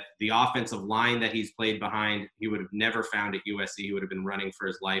Smith. The offensive line that he's played behind, he would have never found at USC. He would have been running for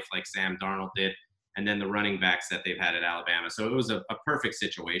his life like Sam Darnold did. And then the running backs that they've had at Alabama. So it was a perfect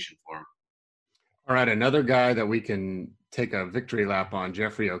situation for him. All right, another guy that we can take a victory lap on,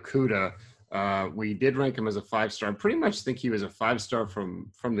 Jeffrey Okudah. We did rank him as a 5-star. I pretty much think he was a 5-star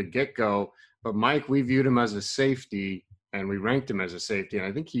from the get-go. But, Mike, we viewed him as a safety, and we ranked him as a safety. And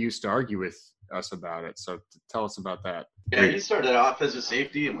I think he used to argue with us about it. So tell us about that. Yeah, he started off as a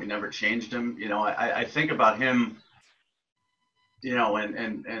safety, and we never changed him. I think about him,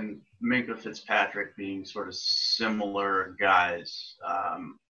 and Minkah Fitzpatrick being sort of similar guys.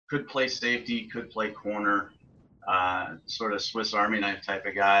 Could play safety, could play corner, sort of Swiss Army knife type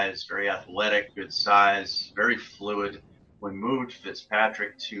of guys, very athletic, good size, very fluid. We moved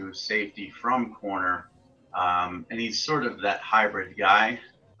Fitzpatrick to safety from corner, and he's sort of that hybrid guy.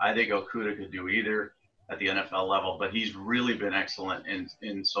 I think Okudah could do either at the NFL level, but he's really been excellent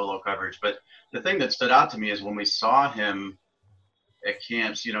in solo coverage. But the thing that stood out to me is when we saw him at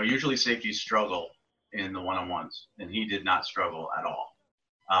camps, usually safeties struggle in the one-on-ones, and he did not struggle at all.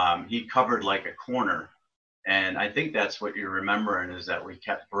 He covered like a corner, and I think that's what you're remembering is that we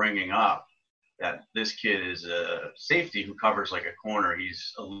kept bringing up that this kid is a safety who covers like a corner.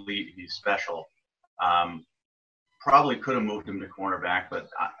 He's elite. He's special. Probably could have moved him to cornerback, but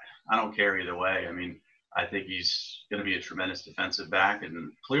I don't care either way. I mean, I think he's going to be a tremendous defensive back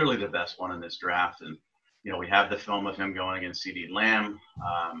and clearly the best one in this draft. And, we have the film of him going against CeeDee Lamb.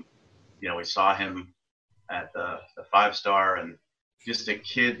 We saw him at the 5-star and just a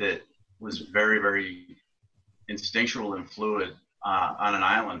kid that was very, very instinctual and fluid on an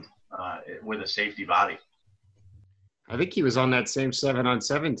island with a safety body. I think he was on that same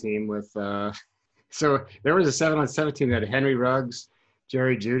 7-on-7 team with so there was a 7-on-7 team that had Henry Ruggs,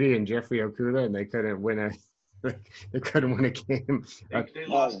 Jerry Jeudy, and Jeffrey Okudah, and they couldn't win a game. They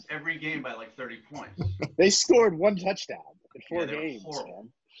lost every game by like 30 points. They scored one touchdown in 4 they were games, horrible.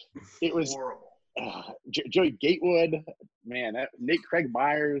 man. It was horrible. Joey Gatewood, man, Nate Craig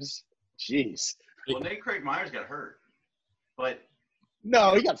Myers, jeez. Well, Nate Craig Myers got hurt, but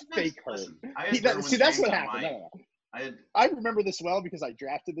no, he got fake hurt. Listen, that's what happened. No. I remember this well because I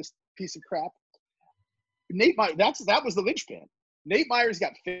drafted this piece of crap. Nate Myers, that was the linchpin. Nate Myers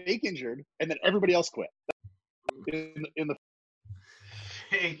got fake injured, and then everybody else quit. In the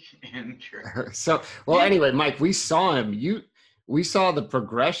fake injured. So, anyway, Mike, we saw him. We saw the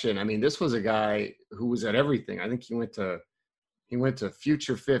progression. I mean, this was a guy who was at everything. I think he went to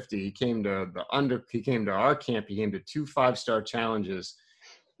Future 50. He came to our camp. He came to 2 5-star challenges.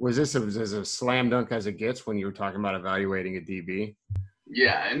 Was this as a slam dunk as it gets when you were talking about evaluating a DB?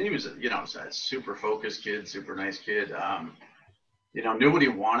 Yeah, and he was, a super focused kid, super nice kid. Knew what he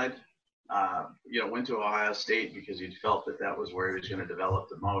wanted. Went to Ohio State because he felt that was where he was going to develop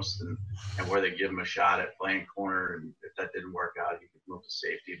the most and where they give him a shot at playing corner. And if that didn't work out, he could move to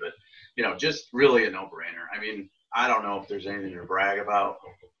safety. But, just really a no-brainer. I mean, I don't know if there's anything to brag about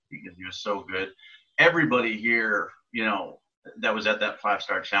because he was so good. Everybody here, that was at that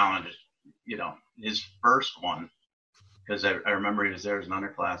 5-star challenge, his first one, because I remember he was there as an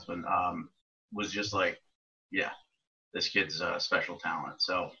underclassman, was just like, yeah, this kid's special talent.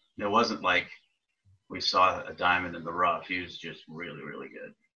 So it wasn't like we saw a diamond in the rough. He was just really, really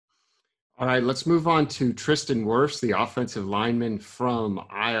good. All right, let's move on to Tristan Wirfs, the offensive lineman from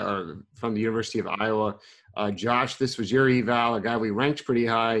the University of Iowa. Josh, this was your eval, a guy we ranked pretty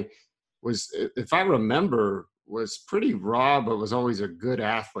high. Was, if I remember, was pretty raw, but was always a good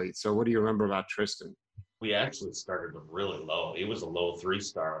athlete. So what do you remember about Tristan? We actually started him really low. He was a low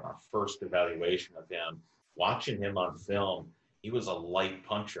 3-star in our first evaluation of him. Watching him on film, he was a light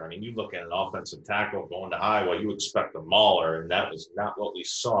puncher. I mean, you look at an offensive tackle going to Iowa, you expect a mauler, and that was not what we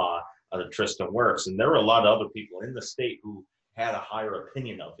saw out of Tristan Wirfs. And there were a lot of other people in the state who had a higher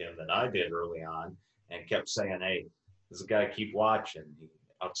opinion of him than I did early on and kept saying, hey, this is a guy to keep watching.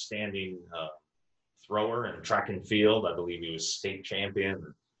 Outstanding thrower in track and field. I believe he was state champion,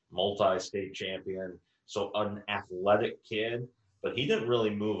 multi-state champion. So an athletic kid, but he didn't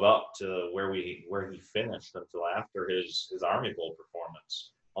really move up to where he finished until after his Army Bowl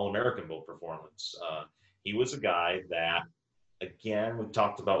performance, All-American Bowl performance. He was a guy that, again, we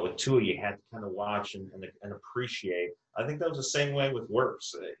talked about with Tua, you had to kind of watch and appreciate. I think that was the same way with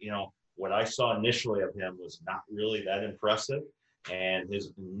Wirfs. What I saw initially of him was not really that impressive, and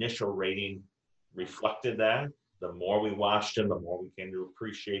his initial rating reflected that. The more we watched him, the more we came to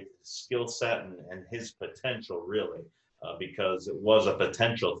appreciate his skill set and his potential, really, because it was a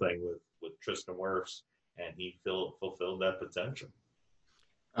potential thing with Tristan Wirfs, and he fulfilled that potential.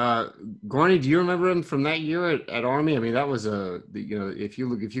 Gorney, do you remember him from that year at Army? I mean, that was if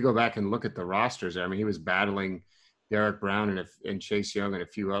you go back and look at the rosters, I mean, he was battling Derek Brown and Chase Young and a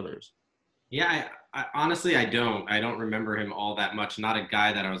few others. Yeah, I honestly, I don't remember him all that much. Not a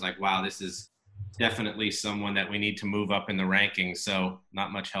guy that I was like, wow, this is definitely someone that we need to move up in the rankings. So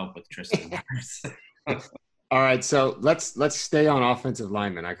not much help with Tristan Wirfs. All right, so let's stay on offensive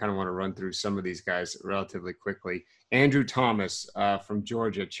linemen. I kind of want to run through some of these guys relatively quickly. Andrew Thomas from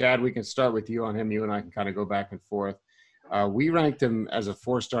Georgia. Chad, we can start with you on him. You and I can kind of go back and forth. We ranked him as a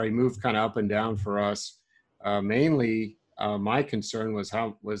 4-star. He moved kind of up and down for us. Mainly, my concern was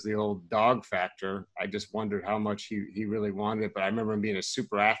the old dog factor. I just wondered how much he really wanted it. But I remember him being a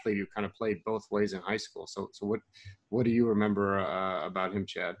super athlete who kind of played both ways in high school. So what do you remember about him,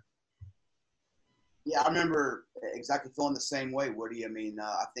 Chad? Yeah, I remember exactly feeling the same way, Woody. I mean,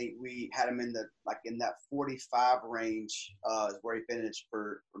 I think we had him in that 45 range is where he finished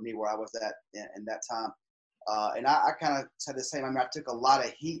for me, where I was at in that time. And I kind of said the same. I mean, I took a lot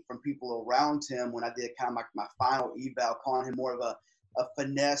of heat from people around him when I did kind of like my final eval, calling him more of a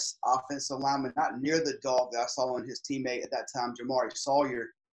finesse offensive lineman, not near the dog that I saw in his teammate at that time, Jamari Sawyer.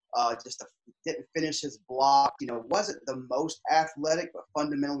 Didn't finish his block. Wasn't the most athletic, but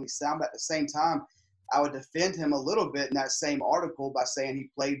fundamentally sound. But at the same time, I would defend him a little bit in that same article by saying he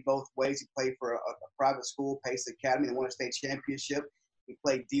played both ways. He played for a private school, Pace Academy, and won a state championship. He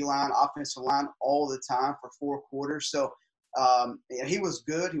played D-line, offensive line all the time for 4 quarters. So he was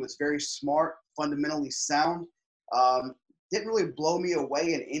good. He was very smart, fundamentally sound. Didn't really blow me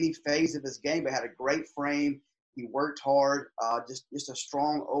away in any phase of his game, but had a great frame. He worked hard, just a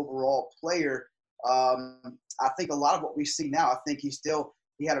strong overall player. I think a lot of what we see now, I think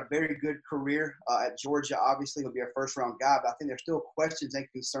he had a very good career at Georgia. Obviously, he'll be a first-round guy, but I think there's still questions and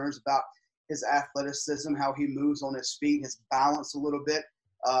concerns about his athleticism, how he moves on his feet, his balance a little bit.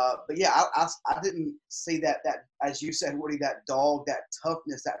 But yeah, I didn't see that, as you said, Woody, that dog, that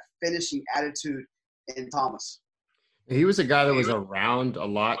toughness, that finishing attitude in Thomas. He was a guy that was around a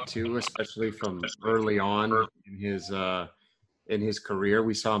lot too, especially from early on in his career.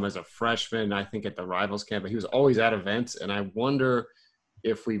 We saw him as a freshman, I think, at the Rivals camp, but he was always at events, and I wonder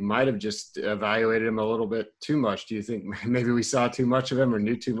if we might have just evaluated him a little bit too much. Do you think maybe we saw too much of him or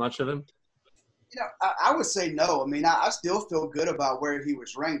knew too much of him? I would say no. I mean, I still feel good about where he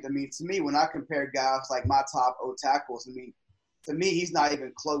was ranked. I mean, to me, when I compare guys like my top O tackles, I mean, to me, he's not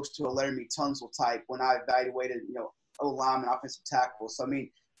even close to a Laramie Tunsil type when I evaluated, O lineman, offensive tackles. So, I mean,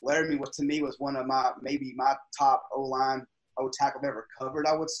 Laramie to me was one of my top O-line, O tackle I've ever covered,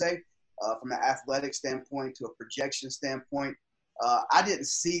 I would say, from an athletic standpoint to a projection standpoint. I didn't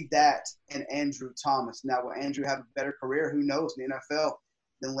see that in Andrew Thomas. Now, will Andrew have a better career? Who knows in the NFL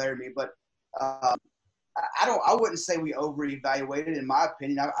than Laramie? But I wouldn't say we over-evaluated, in my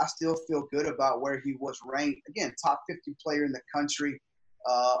opinion. I still feel good about where he was ranked. Again, top 50 player in the country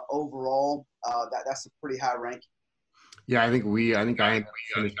overall. That's a pretty high ranking. Yeah, I think I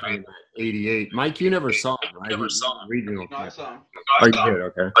finished at 88. Mike, you never saw him, right? Never saw him. Regional. No, I saw him. Oh, you did?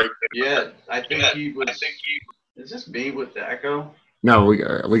 Okay. Yeah, I think he was. Is this me with the echo? No, we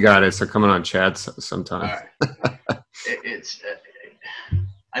got it. So coming on Chad sometime. All right.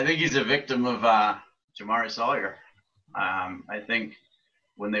 I think he's a victim of Jamari Sawyer. I think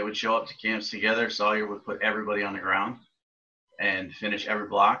when they would show up to camps together, Sawyer would put everybody on the ground and finish every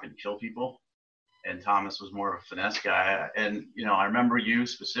block and kill people. And Thomas was more of a finesse guy. And, I remember you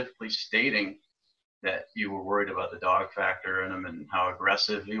specifically stating that you were worried about the dog factor in him and how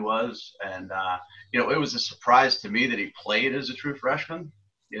aggressive he was. And, it was a surprise to me that he played as a true freshman,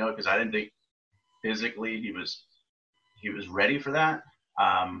 because I didn't think physically he was ready for that.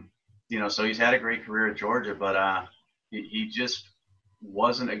 So he's had a great career at Georgia, but he just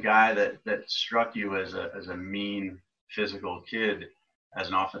wasn't a guy that struck you as a mean physical kid as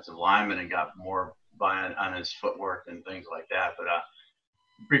an offensive lineman, and got more by on his footwork and things like that. But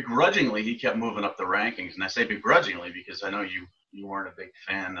begrudgingly, he kept moving up the rankings. And I say begrudgingly because I know you weren't a big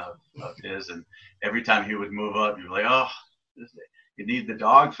fan of his. And every time he would move up, you were like, oh, you need the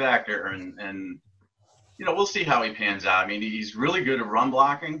dog factor. And we'll see how he pans out. I mean, he's really good at run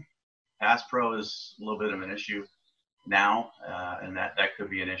blocking. Pass pro is a little bit of an issue now, and that could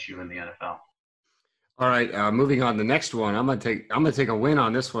be an issue in the NFL. All right, moving on. The next one, I'm gonna take a win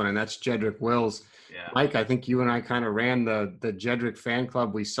on this one, and that's Jedrick Wills. Yeah. Mike, I think you and I kind of ran the Jedrick fan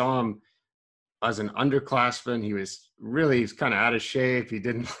club. We saw him as an underclassman. He was kind of out of shape. He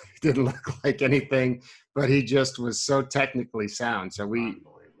didn't look like anything, but he just was so technically sound. So we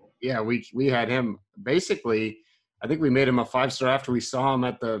had him basically. I think we made him a 5-star after we saw him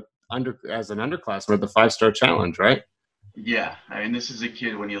as an underclassman at the 5-star challenge, right? Yeah, I mean, this is a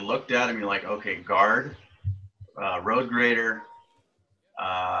kid, when you looked at him, you're like, okay, guard, road grader,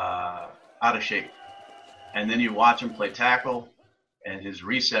 out of shape. And then you watch him play tackle, and his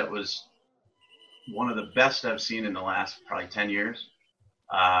reset was one of the best I've seen in the last probably 10 years.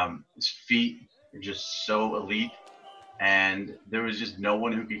 His feet are just so elite, and there was just no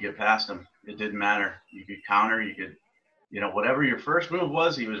one who could get past him. It didn't matter. You could counter, you could, whatever your first move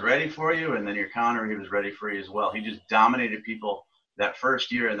was, he was ready for you, and then your counter, he was ready for you as well. He just dominated people that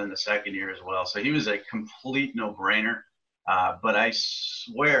first year and then the second year as well. So he was a complete no-brainer. But I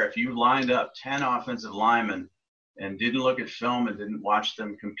swear, if you lined up 10 offensive linemen and didn't look at film and didn't watch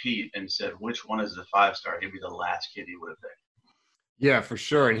them compete and said, which one is the 5-star, he'd be the last kid he would have picked. Yeah, for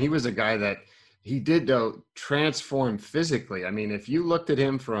sure. And he was a guy that he did, though, transform physically. I mean, if you looked at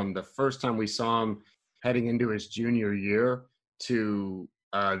him from the first time we saw him heading into his junior year to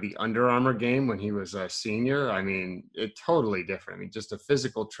the Under Armour game when he was a senior, I mean, it totally different. I mean, just a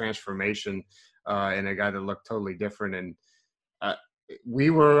physical transformation and a guy that looked totally different. And we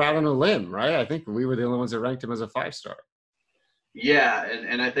were out on a limb, right? I think we were the only ones that ranked him as a 5-star. Yeah,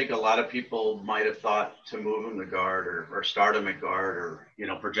 and I think a lot of people might have thought to move him to guard or start him at guard or,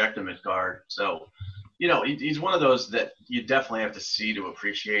 project him at guard. So, he's one of those that you definitely have to see to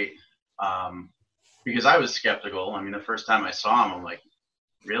appreciate. Because I was skeptical. I mean, the first time I saw him, I'm like,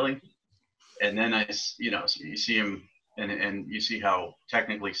 really? And then you see him and you see how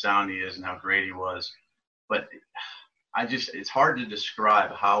technically sound he is and how great he was. But it's hard to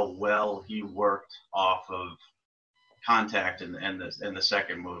describe how well he worked off of contact and the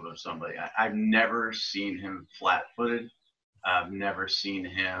second move of somebody. I've never seen him flat-footed. I've never seen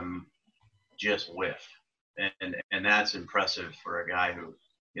him just whiff. And that's impressive for a guy who,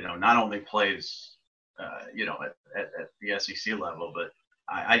 not only plays at the SEC level, but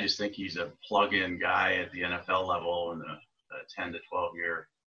I just think he's a plug-in guy at the NFL level and a 10 to 12 year,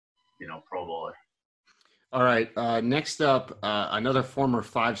 Pro Bowler. All right. Next up, another former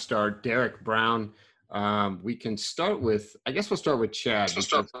 5-star, Derek Brown. We can start with, I guess we'll start with Chad.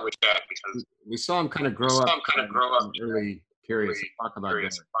 We saw him kind of grow up in early periods. Talk about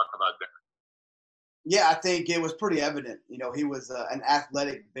Derek. Yeah, I think it was pretty evident. He was an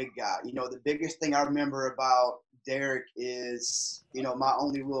athletic big guy. The biggest thing I remember about Derek is, my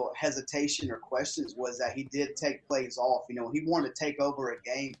only real hesitation or questions was that he did take plays off. He wanted to take over a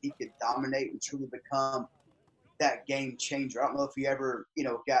game. He could dominate and truly become that game changer. I don't know if he ever,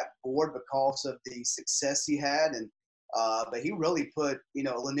 got bored because of the success he had. But he really put,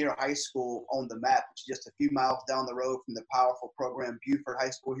 Lanier High School on the map, which is just a few miles down the road from the powerful program, Buford High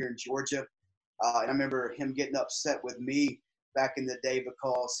School here in Georgia. And I remember him getting upset with me back in the day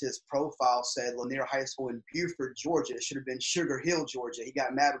because his profile said Lanier High School in Buford, Georgia. It should have been Sugar Hill, Georgia. He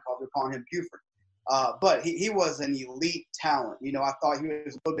got mad because we were calling him Buford. But he was an elite talent. I thought he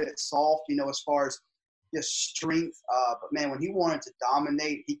was a little bit soft, as far as just strength. But, man, when he wanted to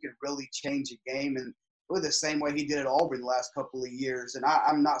dominate, he could really change a game. And really the same way he did at Auburn the last couple of years. And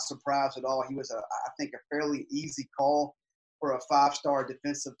I'm not surprised at all. He was, I think, a fairly easy call for a 5-star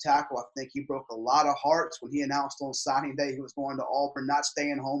defensive tackle. I think he broke a lot of hearts when he announced on signing day he was going to Auburn, not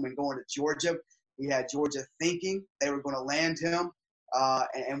staying home and going to Georgia. He had Georgia thinking they were going to land him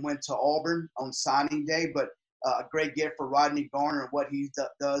and went to Auburn on signing day. But a great gift for Rodney Garner and what he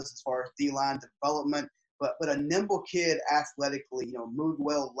does as far as D-line development. But a nimble kid athletically, moved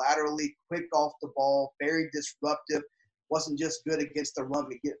well laterally, quick off the ball, very disruptive. Wasn't just good against the run,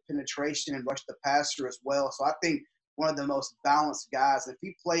 but get penetration and rush the passer as well. So I think one of the most balanced guys. If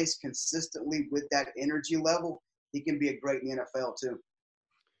he plays consistently with that energy level, he can be a great in the NFL too.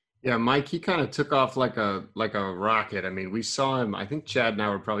 Yeah, Mike, he kind of took off like a rocket. I mean, we saw him, I think Chad and I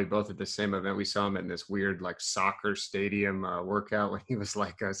were probably both at the same event. We saw him in this weird like soccer stadium workout when he was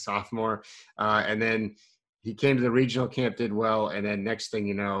like a sophomore. And then he came to the regional camp, did well. And then next thing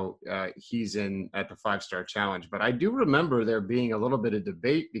you know, he's in at the 5-Star Challenge. But I do remember there being a little bit of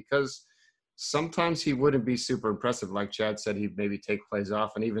debate because sometimes he wouldn't be super impressive. Like Chad said, he'd maybe take plays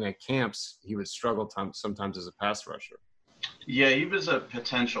off. And even at camps, he would struggle sometimes as a pass rusher. Yeah, he was a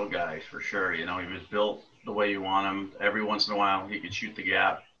potential guy for sure. He was built the way you want him. Every once in a while, he could shoot the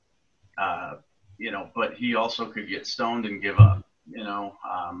gap. But he also could get stoned and give up.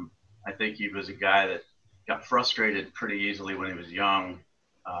 I think he was a guy that got frustrated pretty easily when he was young,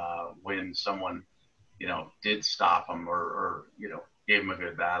 when someone, did stop him or gave him a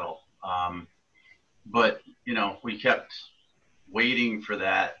good battle. But we kept waiting for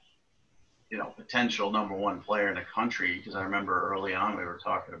that, potential number one player in the country, because I remember early on we were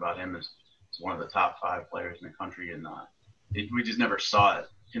talking about him as one of the top 5 players in the country, and we just never saw it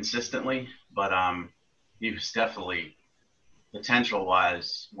consistently. But he was definitely,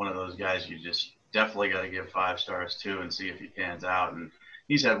 potential-wise, one of those guys you just definitely got to give 5 stars to and see if he pans out. And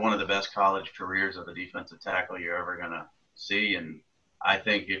he's had one of the best college careers of a defensive tackle you're ever going to see. And I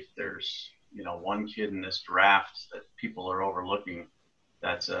think if there's, one kid in this draft that people are overlooking,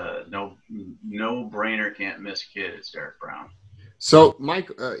 that's a no-brainer, can't miss kid. It's Derek Brown. So,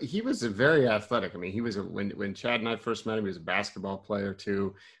 Mike, he was a very athletic. I mean, he was when Chad and I first met him, he was a basketball player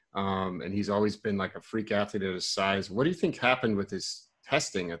too, and he's always been like a freak athlete at his size. What do you think happened with his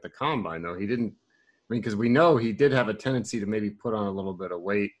testing at the combine, though? He didn't. I mean, because we know he did have a tendency to maybe put on a little bit of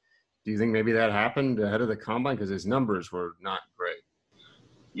weight. Do you think maybe that happened ahead of the combine because his numbers were not great?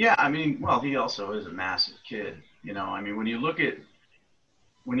 Yeah, I mean, well, he also is a massive kid. I mean, when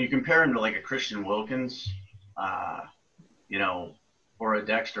you compare him to like a Christian Wilkins, or a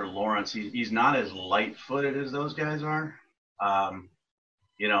Dexter Lawrence, he's not as light-footed as those guys are,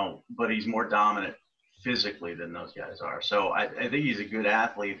 but he's more dominant physically than those guys are. So I think he's a good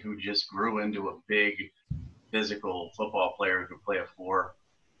athlete who just grew into a big physical football player who could play a 4,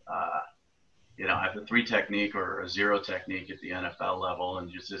 have the 3 technique or a 0 technique at the NFL level,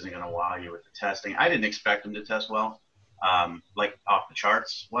 and just isn't going to wow you with the testing. I didn't expect him to test well, like off the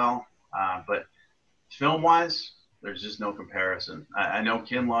charts well, but film-wise, there's just no comparison. I know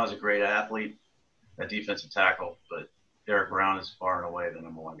Kinlaw is a great athlete at defensive tackle, but Derek Brown is far and away the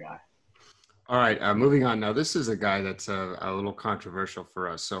number 1 guy. All right, moving on. Now, this is a guy that's a little controversial for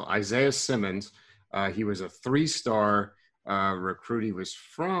us. So Isaiah Simmons, he was a 3-star recruit. He was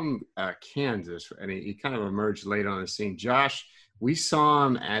from Kansas, and he kind of emerged late on the scene. Josh, we saw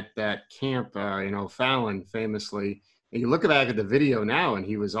him at that camp, Fallon famously. And you look back at the video now, and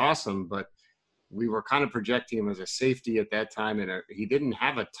he was awesome, but we were kind of projecting him as a safety at that time, and he didn't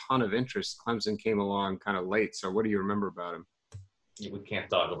have a ton of interest. Clemson came along kind of late. So what do you remember about him? We can't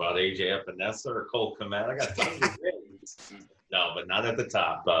talk about AJ Epinesa or Cole Kmet. I got tons of names. No, but not at the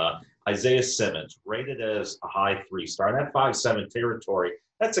top. Isaiah Simmons, rated as a high 3-star. That 5'7" territory,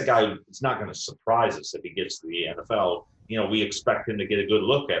 that's a guy who's not going to surprise us if he gets to the NFL. We expect him to get a good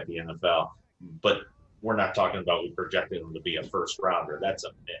look at the NFL, but we're not talking about we projected him to be a first-rounder. That's a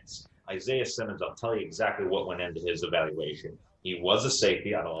miss. Isaiah Simmons, I'll tell you exactly what went into his evaluation. He was a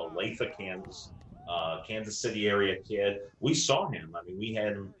safety out of Olathe, Kansas City area kid. We saw him. I mean, we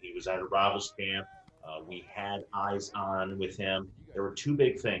had him. He was at a Rivals camp. We had eyes on with him. There were 2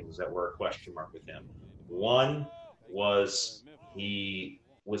 big things that were a question mark with him. One was he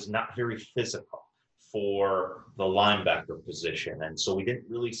was not very physical for the linebacker position, and so we didn't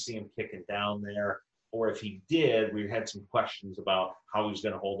really see him kicking down there. Or if he did, we had some questions about how he was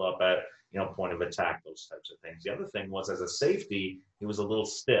going to hold up at, point of attack, those types of things. The other thing was, as a safety, he was a little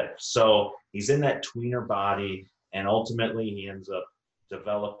stiff. So he's in that tweener body, and ultimately he ends up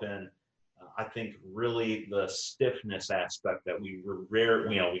developing, I think, really the stiffness aspect that we were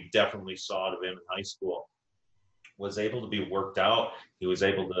we definitely saw out of him in high school, was able to be worked out. He was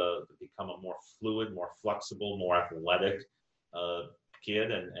able to become a more fluid, more flexible, more athletic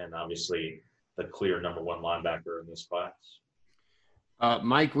kid, and obviously the clear number 1 linebacker in this class.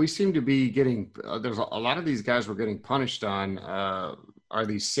 Mike, we seem to be getting there's a lot of these guys we're getting punished on are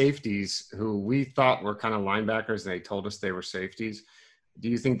these safeties who we thought were kind of linebackers, and they told us they were safeties. Do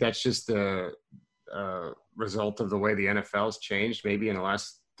you think that's just the result of the way the NFL's changed maybe in the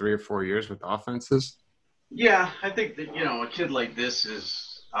last 3 or 4 years with offenses? Yeah, I think that, a kid like this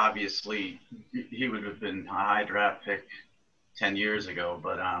is obviously, he would have been a high draft pick 10 years ago,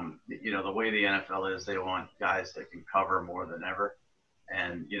 but, the way the NFL is, they want guys that can cover more than ever.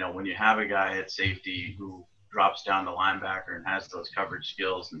 And, when you have a guy at safety who drops down to linebacker and has those coverage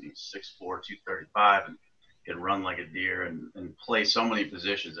skills, and he's 6'4", 235, and can run like a deer and play so many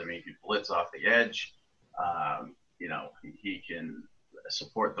positions. I mean, he can blitz off the edge. He can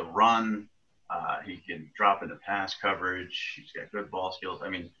support the run. He can drop into pass coverage. He's got good ball skills. I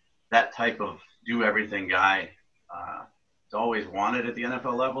mean, that type of do-everything guy is always wanted at the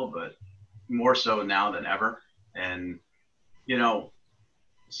NFL level, but more so now than ever. And,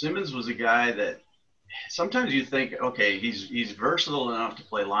 Simmons was a guy that sometimes you think, okay, he's versatile enough to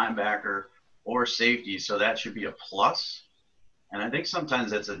play linebacker or safety, so that should be a plus. And I think sometimes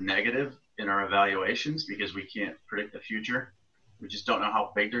that's a negative in our evaluations because we can't predict the future. We just don't know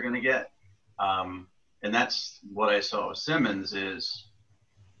how big they're going to get. And that's what I saw with Simmons is,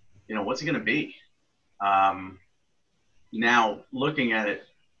 what's he going to be? Now, looking at it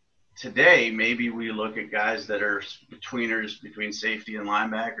today, maybe we look at guys that are betweeners between safety and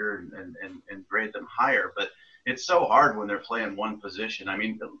linebacker and grade them higher. But it's so hard when they're playing one position. I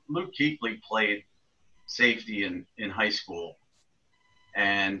mean, Luke Kuechly played safety in high school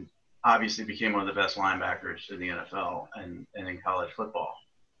and obviously became one of the best linebackers in the NFL and in college football.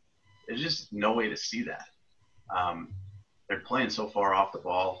 There's just no way to see that. They're playing so far off the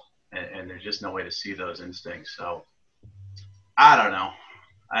ball, and there's just no way to see those instincts. So I don't know.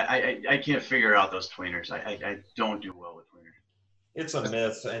 I can't figure out those tweeners. I don't do well with tweeners. It's a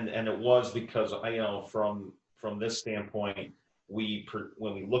myth, and it was because from this standpoint, when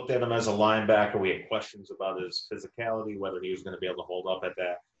we looked at him as a linebacker, we had questions about his physicality, whether he was going to be able to hold up at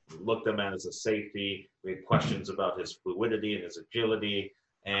that. We looked at him as a safety. We had questions about his fluidity and his agility,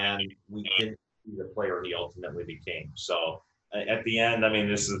 and we didn't see the player he ultimately became. So at the end, I mean,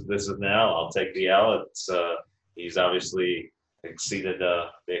 this is an L. I'll take the L. It's he's obviously exceeded the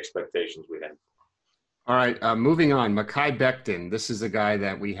expectations we had. All right, moving on. Mekhi Becton. This is a guy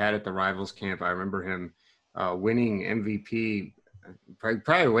that we had at the Rivals camp. I remember him winning MVP.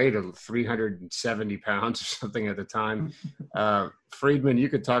 Probably weighed 370 pounds or something at the time. Friedman, you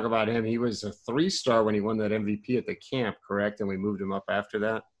could talk about him. He was a 3-star when he won that MVP at the camp, correct? And we moved him up after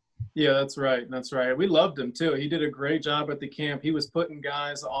that. Yeah, that's right. That's right. We loved him too. He did a great job at the camp. He was putting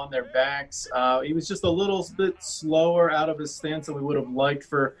guys on their backs. He was just a little bit slower out of his stance than we would have liked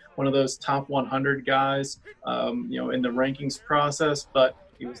for one of those top 100 guys, in the rankings process. But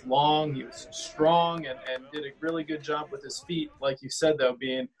he was long, he was strong, and did a really good job with his feet. Like you said, though,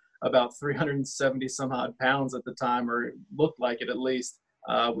 being about 370 some odd pounds at the time, or looked like it at least.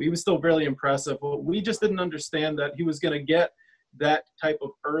 He was still really impressive. We just didn't understand that he was going to get that type of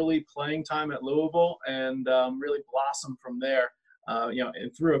early playing time at Louisville and really blossom from there,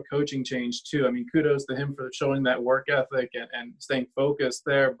 and through a coaching change too. I mean, kudos to him for showing that work ethic and staying focused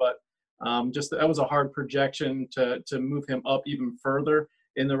there. But that was a hard projection to move him up even further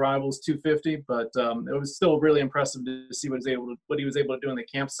in the Rivals 250. But it was still really impressive to see what he was able to do in the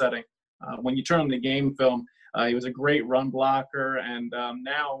camp setting. When you turn on the game film, he was a great run blocker. And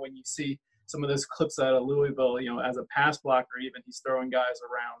now when you see some of those clips out of Louisville, as a pass blocker, even he's throwing guys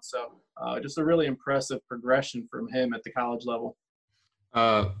around. So just a really impressive progression from him at the college level.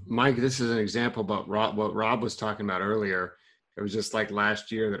 Mike, this is an example about what Rob was talking about earlier. It was just like last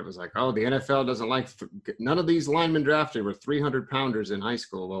year that it was like, oh, the NFL doesn't like none of these linemen drafted were 300-pounders in high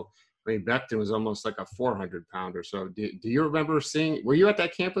school. Well, I mean, Becton was almost like a 400-pounder. So do you remember were you at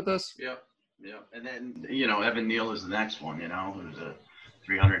that camp with us? Yeah. And then, Evan Neal is the next one, who's a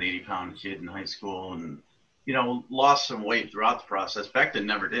 380-pound kid in high school and, lost some weight throughout the process. Becton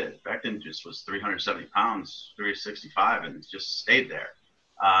never did. Becton just was 370 pounds, 365, and just stayed there.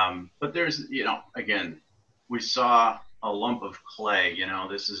 But there's, again, we saw a lump of clay.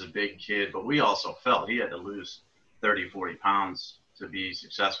 This is a big kid, but we also felt he had to lose 30, 40 pounds to be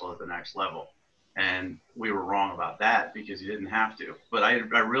successful at the next level. And we were wrong about that because he didn't have to. But I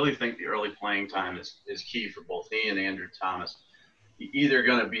really think the early playing time is key for both he and Andrew Thomas. You're either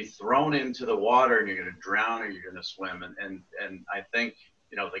going to be thrown into the water and you're going to drown or you're going to swim. And I think,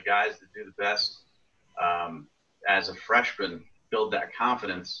 the guys that do the best as a freshman build that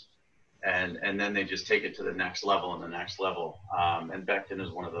confidence and then they just take it to the next level and the next level. And Becton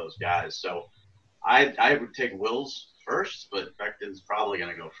is one of those guys. So I would take Wills first, but Becton's probably going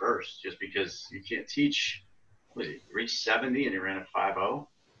to go first just because you can't teach, 370 and he ran a 5.0.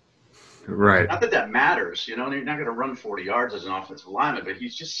 Right. Not that matters, you're not going to run 40 yards as an offensive lineman, but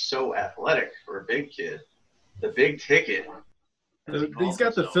he's just so athletic for a big kid the big ticket. He's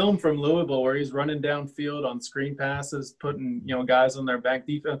got the film from Louisville where he's running downfield on screen passes, putting guys on their back,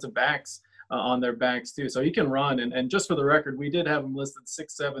 defensive backs on their backs too. So he can run. And just for the record, we did have him listed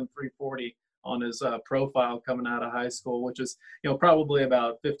 6'7", 340 on his profile coming out of high school, which is probably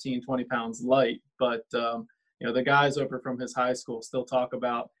about 15, 20 pounds light. But the guys over from his high school still talk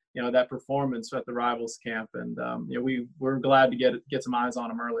about that performance at the Rivals camp, and we're glad to get some eyes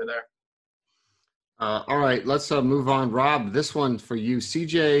on him early there. All right, let's move on. Rob, this one for you.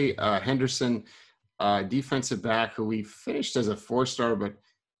 CJ Henderson, defensive back, who we finished as a 4-star, but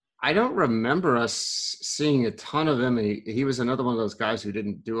I don't remember us seeing a ton of him. And he was another one of those guys who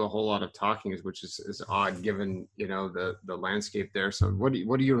didn't do a whole lot of talking, which is odd given the landscape there. So what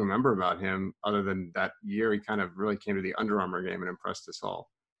do you remember about him other than that year he kind of really came to the Under Armour game and impressed us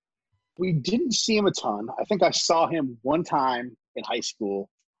all? We didn't see him a ton. I think I saw him one time in high school.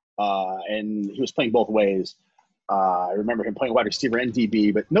 And he was playing both ways. I remember him playing wide receiver and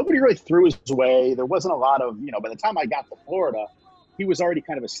DB, but nobody really threw his way. There wasn't a lot of, by the time I got to Florida, he was already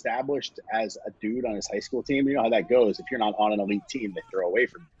kind of established as a dude on his high school team. You know how that goes. If you're not on an elite team, they throw away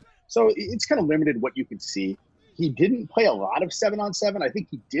from you. So it's kind of limited what you can see. He didn't play a lot of 7-on-7. I think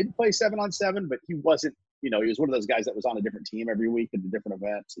he did play 7-on-7, but he wasn't, he was one of those guys that was on a different team every week at a different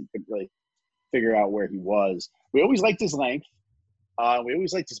event. So you couldn't really figure out where he was. We always liked his length. We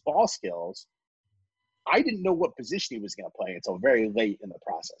always liked his ball skills. I didn't know what position he was going to play until very late in the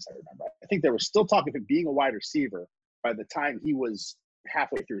process, I remember. I think there was still talk of him being a wide receiver by the time he was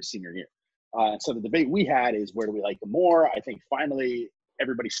halfway through his senior year. So the debate we had is, where do we like him more? I think finally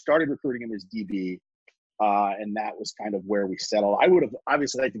everybody started recruiting him as DB, and that was kind of where we settled. I would have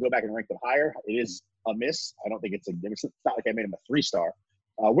obviously liked to go back and rank him higher. It is a miss. I don't think it's it's not like I made him a 3-star.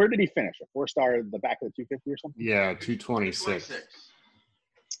 Where did he finish? A 4-star, the back of the 250 or something? Yeah, 226.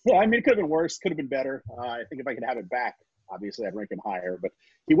 Yeah, I mean, it could have been worse, could have been better. I think if I could have it back, obviously I'd rank him higher. But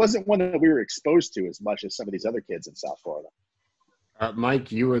he wasn't one that we were exposed to as much as some of these other kids in South Florida.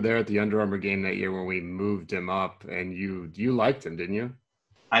 Mike, you were there at the Under Armour game that year when we moved him up, and you liked him, didn't you?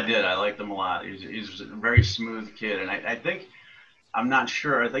 I did. I liked him a lot. He's a very smooth kid. And I think, I'm not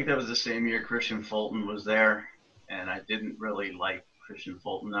sure, I think that was the same year Christian Fulton was there, and I didn't really like Christian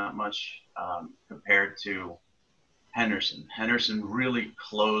Fulton that much compared to Henderson. Henderson really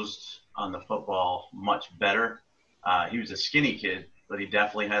closed on the football much better. He was a skinny kid, but he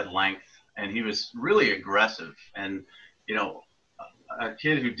definitely had length, and he was really aggressive. And, a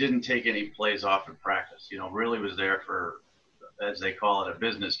kid who didn't take any plays off in practice, really was there for, as they call it, a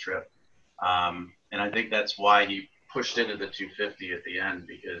business trip. And I think that's why he pushed into the 250 at the end,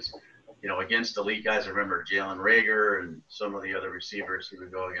 because, against elite guys, I remember Jalen Rager and some of the other receivers he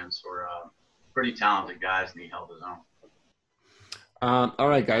would go against were pretty talented guys, and he held his own. All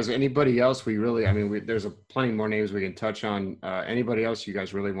right, guys. Anybody else there's plenty more names we can touch on. Anybody else you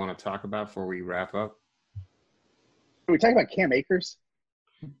guys really want to talk about before we wrap up? Are we talking about Cam Akers?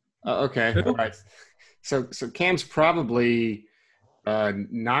 Okay. All right. So Cam's probably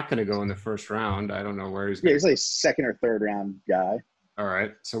not going to go in the first round. I don't know where he's going. Yeah, he's like second or third round guy. All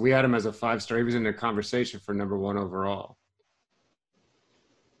right. So we had him as a 5-star. He was in the conversation for number 1 overall.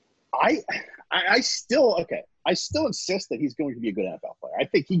 I still insist that he's going to be a good NFL player. I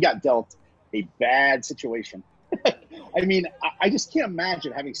think he got dealt a bad situation. I mean, I just can't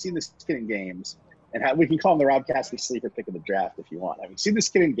imagine having seen this kid in games, and we can call him the Rob Caskey sleeper pick of the draft if you want. Having seen this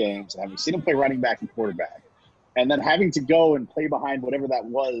kid in games, and having seen him play running back and quarterback, and then having to go and play behind whatever that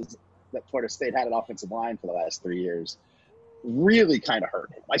was that Florida State had an offensive line for the last 3 years, really kind of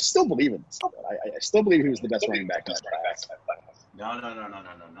hurt him. I still believe in this. I still believe he was the best running back in that class. No.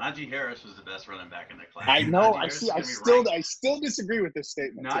 Najee Harris was the best running back in the class. I know. I still disagree with this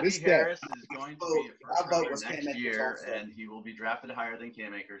statement. Najee Harris is going to be a first rounder next year, and he will be drafted higher than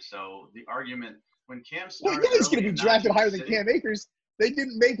Cam Akers. So the argument when Cam started, well, he's going to be drafted higher than Cam Akers. They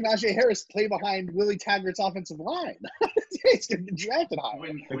didn't make Najee Harris play behind Willie Taggart's offensive line. He's going to be drafted high.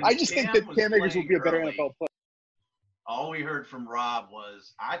 I just think that Cam Akers will be a better NFL player. All we heard from Rob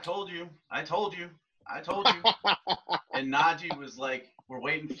was, I told you. And Najee was like, we're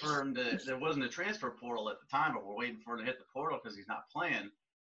waiting for him to – there wasn't a transfer portal at the time, but we're waiting for him to hit the portal because he's not playing.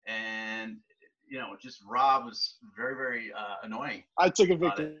 And, just Rob was very, very annoying. I took a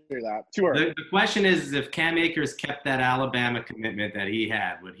victory for that. Too early. The question is if Cam Akers kept that Alabama commitment that he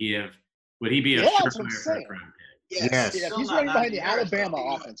had, would he be a surefire first round pick? Yes. Yeah, he's running behind the Alabama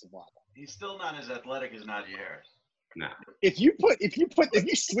offensive line. He's still not as athletic as Najee Harris. No. If you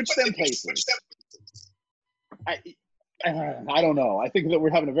switch them places, I don't know. I think that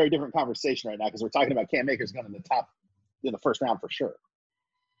we're having a very different conversation right now because we're talking about Cam Akers going in the first round for sure.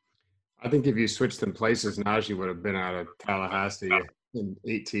 I think if you switched them places, Najee would have been out of Tallahassee in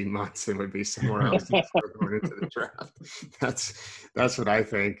 18 months and would be somewhere else going into the draft. That's what I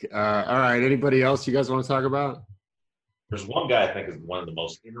think. All right. Anybody else you guys want to talk about? There's one guy I think is one of the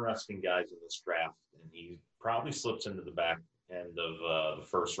most interesting guys in this draft, and he probably slips into the back end of the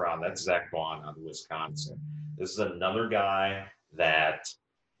first round. That's Zach Vaughn out of Wisconsin. This is another guy that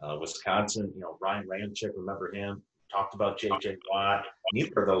Wisconsin, Ryan Ramczyk, remember him? Talked about J.J. Watt.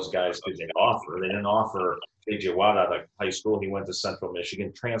 Neither of those guys did they offer. They didn't offer J.J. Watt out of high school. He went to Central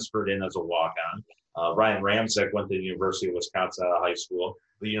Michigan, transferred in as a walk-on. Ryan Ramczyk went to the University of Wisconsin out of high school,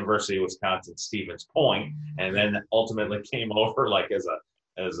 the University of Wisconsin Stevens Point, and then ultimately came over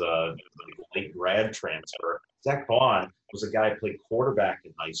as a late grad transfer. Zach Vaughn was a guy who played quarterback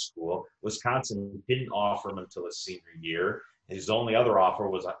in high school. Wisconsin didn't offer him until his senior year. His only other offer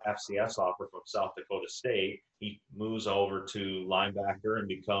was an FCS offer from South Dakota State. He moves over to linebacker and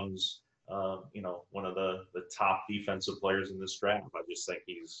becomes, one of the top defensive players in this draft. I just think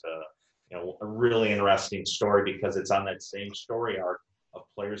he's, a really interesting story because it's on that same story arc of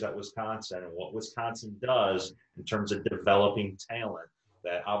players at Wisconsin and what Wisconsin does in terms of developing talent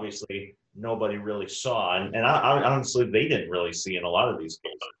that obviously nobody really saw. And I honestly, they didn't really see in a lot of these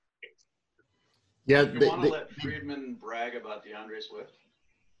cases. Yeah, You want to let Friedman brag about DeAndre Swift?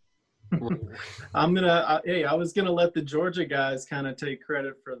 I was gonna let the Georgia guys kind of take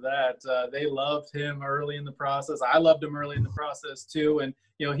credit for that. They loved him early in the process. I loved him early in the process too. And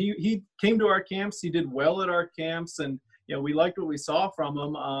he came to our camps. He did well at our camps, and we liked what we saw from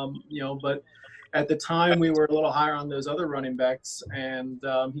him. But at the time we were a little higher on those other running backs, and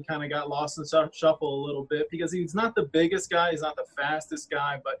he kind of got lost in the shuffle a little bit because he's not the biggest guy, he's not the fastest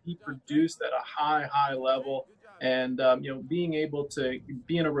guy, but he produced at a high level. And being able to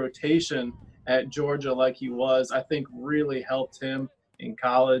be in a rotation at Georgia like he was, I think really helped him in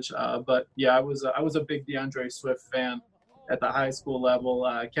college. But yeah, I was a big DeAndre Swift fan at the high school level.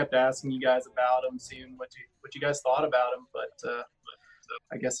 I kept asking you guys about him, seeing what you guys thought about him, but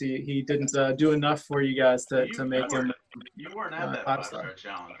I guess he didn't do enough for you guys to make him. You weren't at that 5-star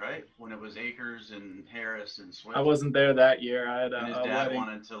challenge, right? When it was Akers and Harris and Swift. I wasn't there that year. I had and his a dad wedding.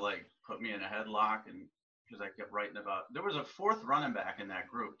 wanted to put me in a headlock, and because I kept writing about. There was a fourth running back in that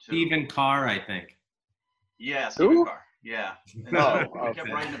group too. Stephen Carr, I think. Yeah, Stephen Carr. Yeah. And we kept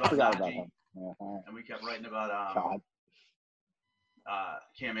writing about Forgot about Najee, him. Yeah. and we kept writing about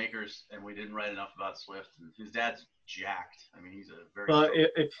Cam Akers, and we didn't write enough about Swift. And his dad's jacked. I mean, he's a very. Well,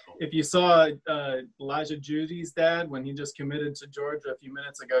 if you saw Elijah Judy's dad when he just committed to Georgia a few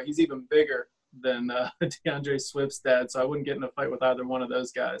minutes ago, he's even bigger than DeAndre Swift's dad. So I wouldn't get in a fight with either one of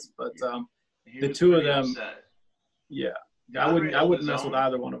those guys. But the two of them, upset. Yeah, I wouldn't mess with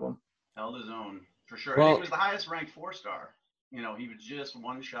either one of them. Held his own for sure. Well, he was the highest ranked 4-star. He was just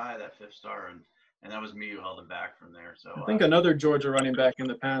one shy of that 5th star, and that was me who held him back from there. So I think another Georgia running back in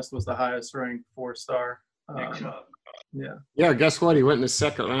the past was the highest ranked 4-star. Nick Chubb. Yeah. Yeah, guess what? He went in the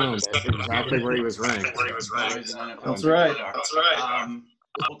second round. That's exactly where he was ranked. That's right.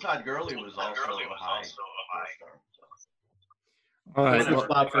 Well, Todd Gurley was also a high 4-star. All right. That's the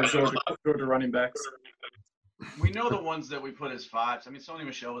spot for Georgia running backs. We know the ones that we put as 5s. I mean, Sony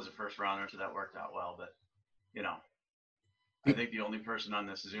Michel was a first rounder, so that worked out well. But, I think the only person on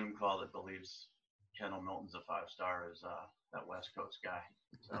this Zoom call that believes Kendall Milton's a 5-star is that West Coast guy.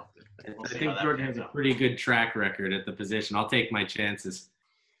 So we'll I see think how that Georgia pans has a out. pretty good track record at the position. I'll take my chances.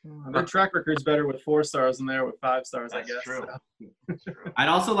 Their track record's better with 4 stars than there with 5 stars, That's I guess. true. So. That's true. I'd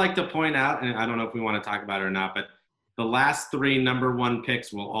also like to point out, and I don't know if we want to talk about it or not, but the last 3 number 1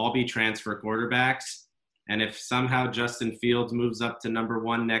 picks will all be transfer quarterbacks. And if somehow Justin Fields moves up to number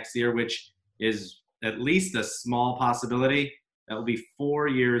 1 next year, which is at least a small possibility, that will be 4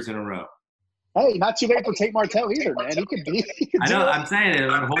 years in a row. Hey, not too late for Tate Martell either, man. He could be. I know. I'm saying it.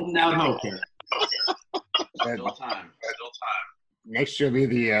 I'm holding out hope here. Still time. Next year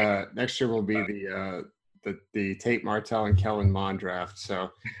will be the Tate Martell and Kellen Mond draft. So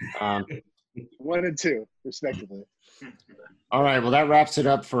 1 and 2, respectively. all right, well that wraps it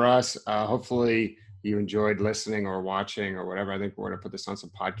up for us. Hopefully you enjoyed listening or watching or whatever. I think we're going to put this on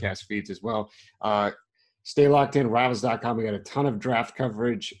some podcast feeds as well. Stay locked in, Rivals.com. We got a ton of draft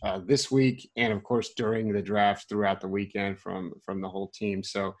coverage this week and, of course, during the draft throughout the weekend from the whole team.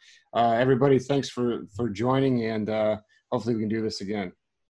 So, everybody, thanks for joining, and hopefully we can do this again.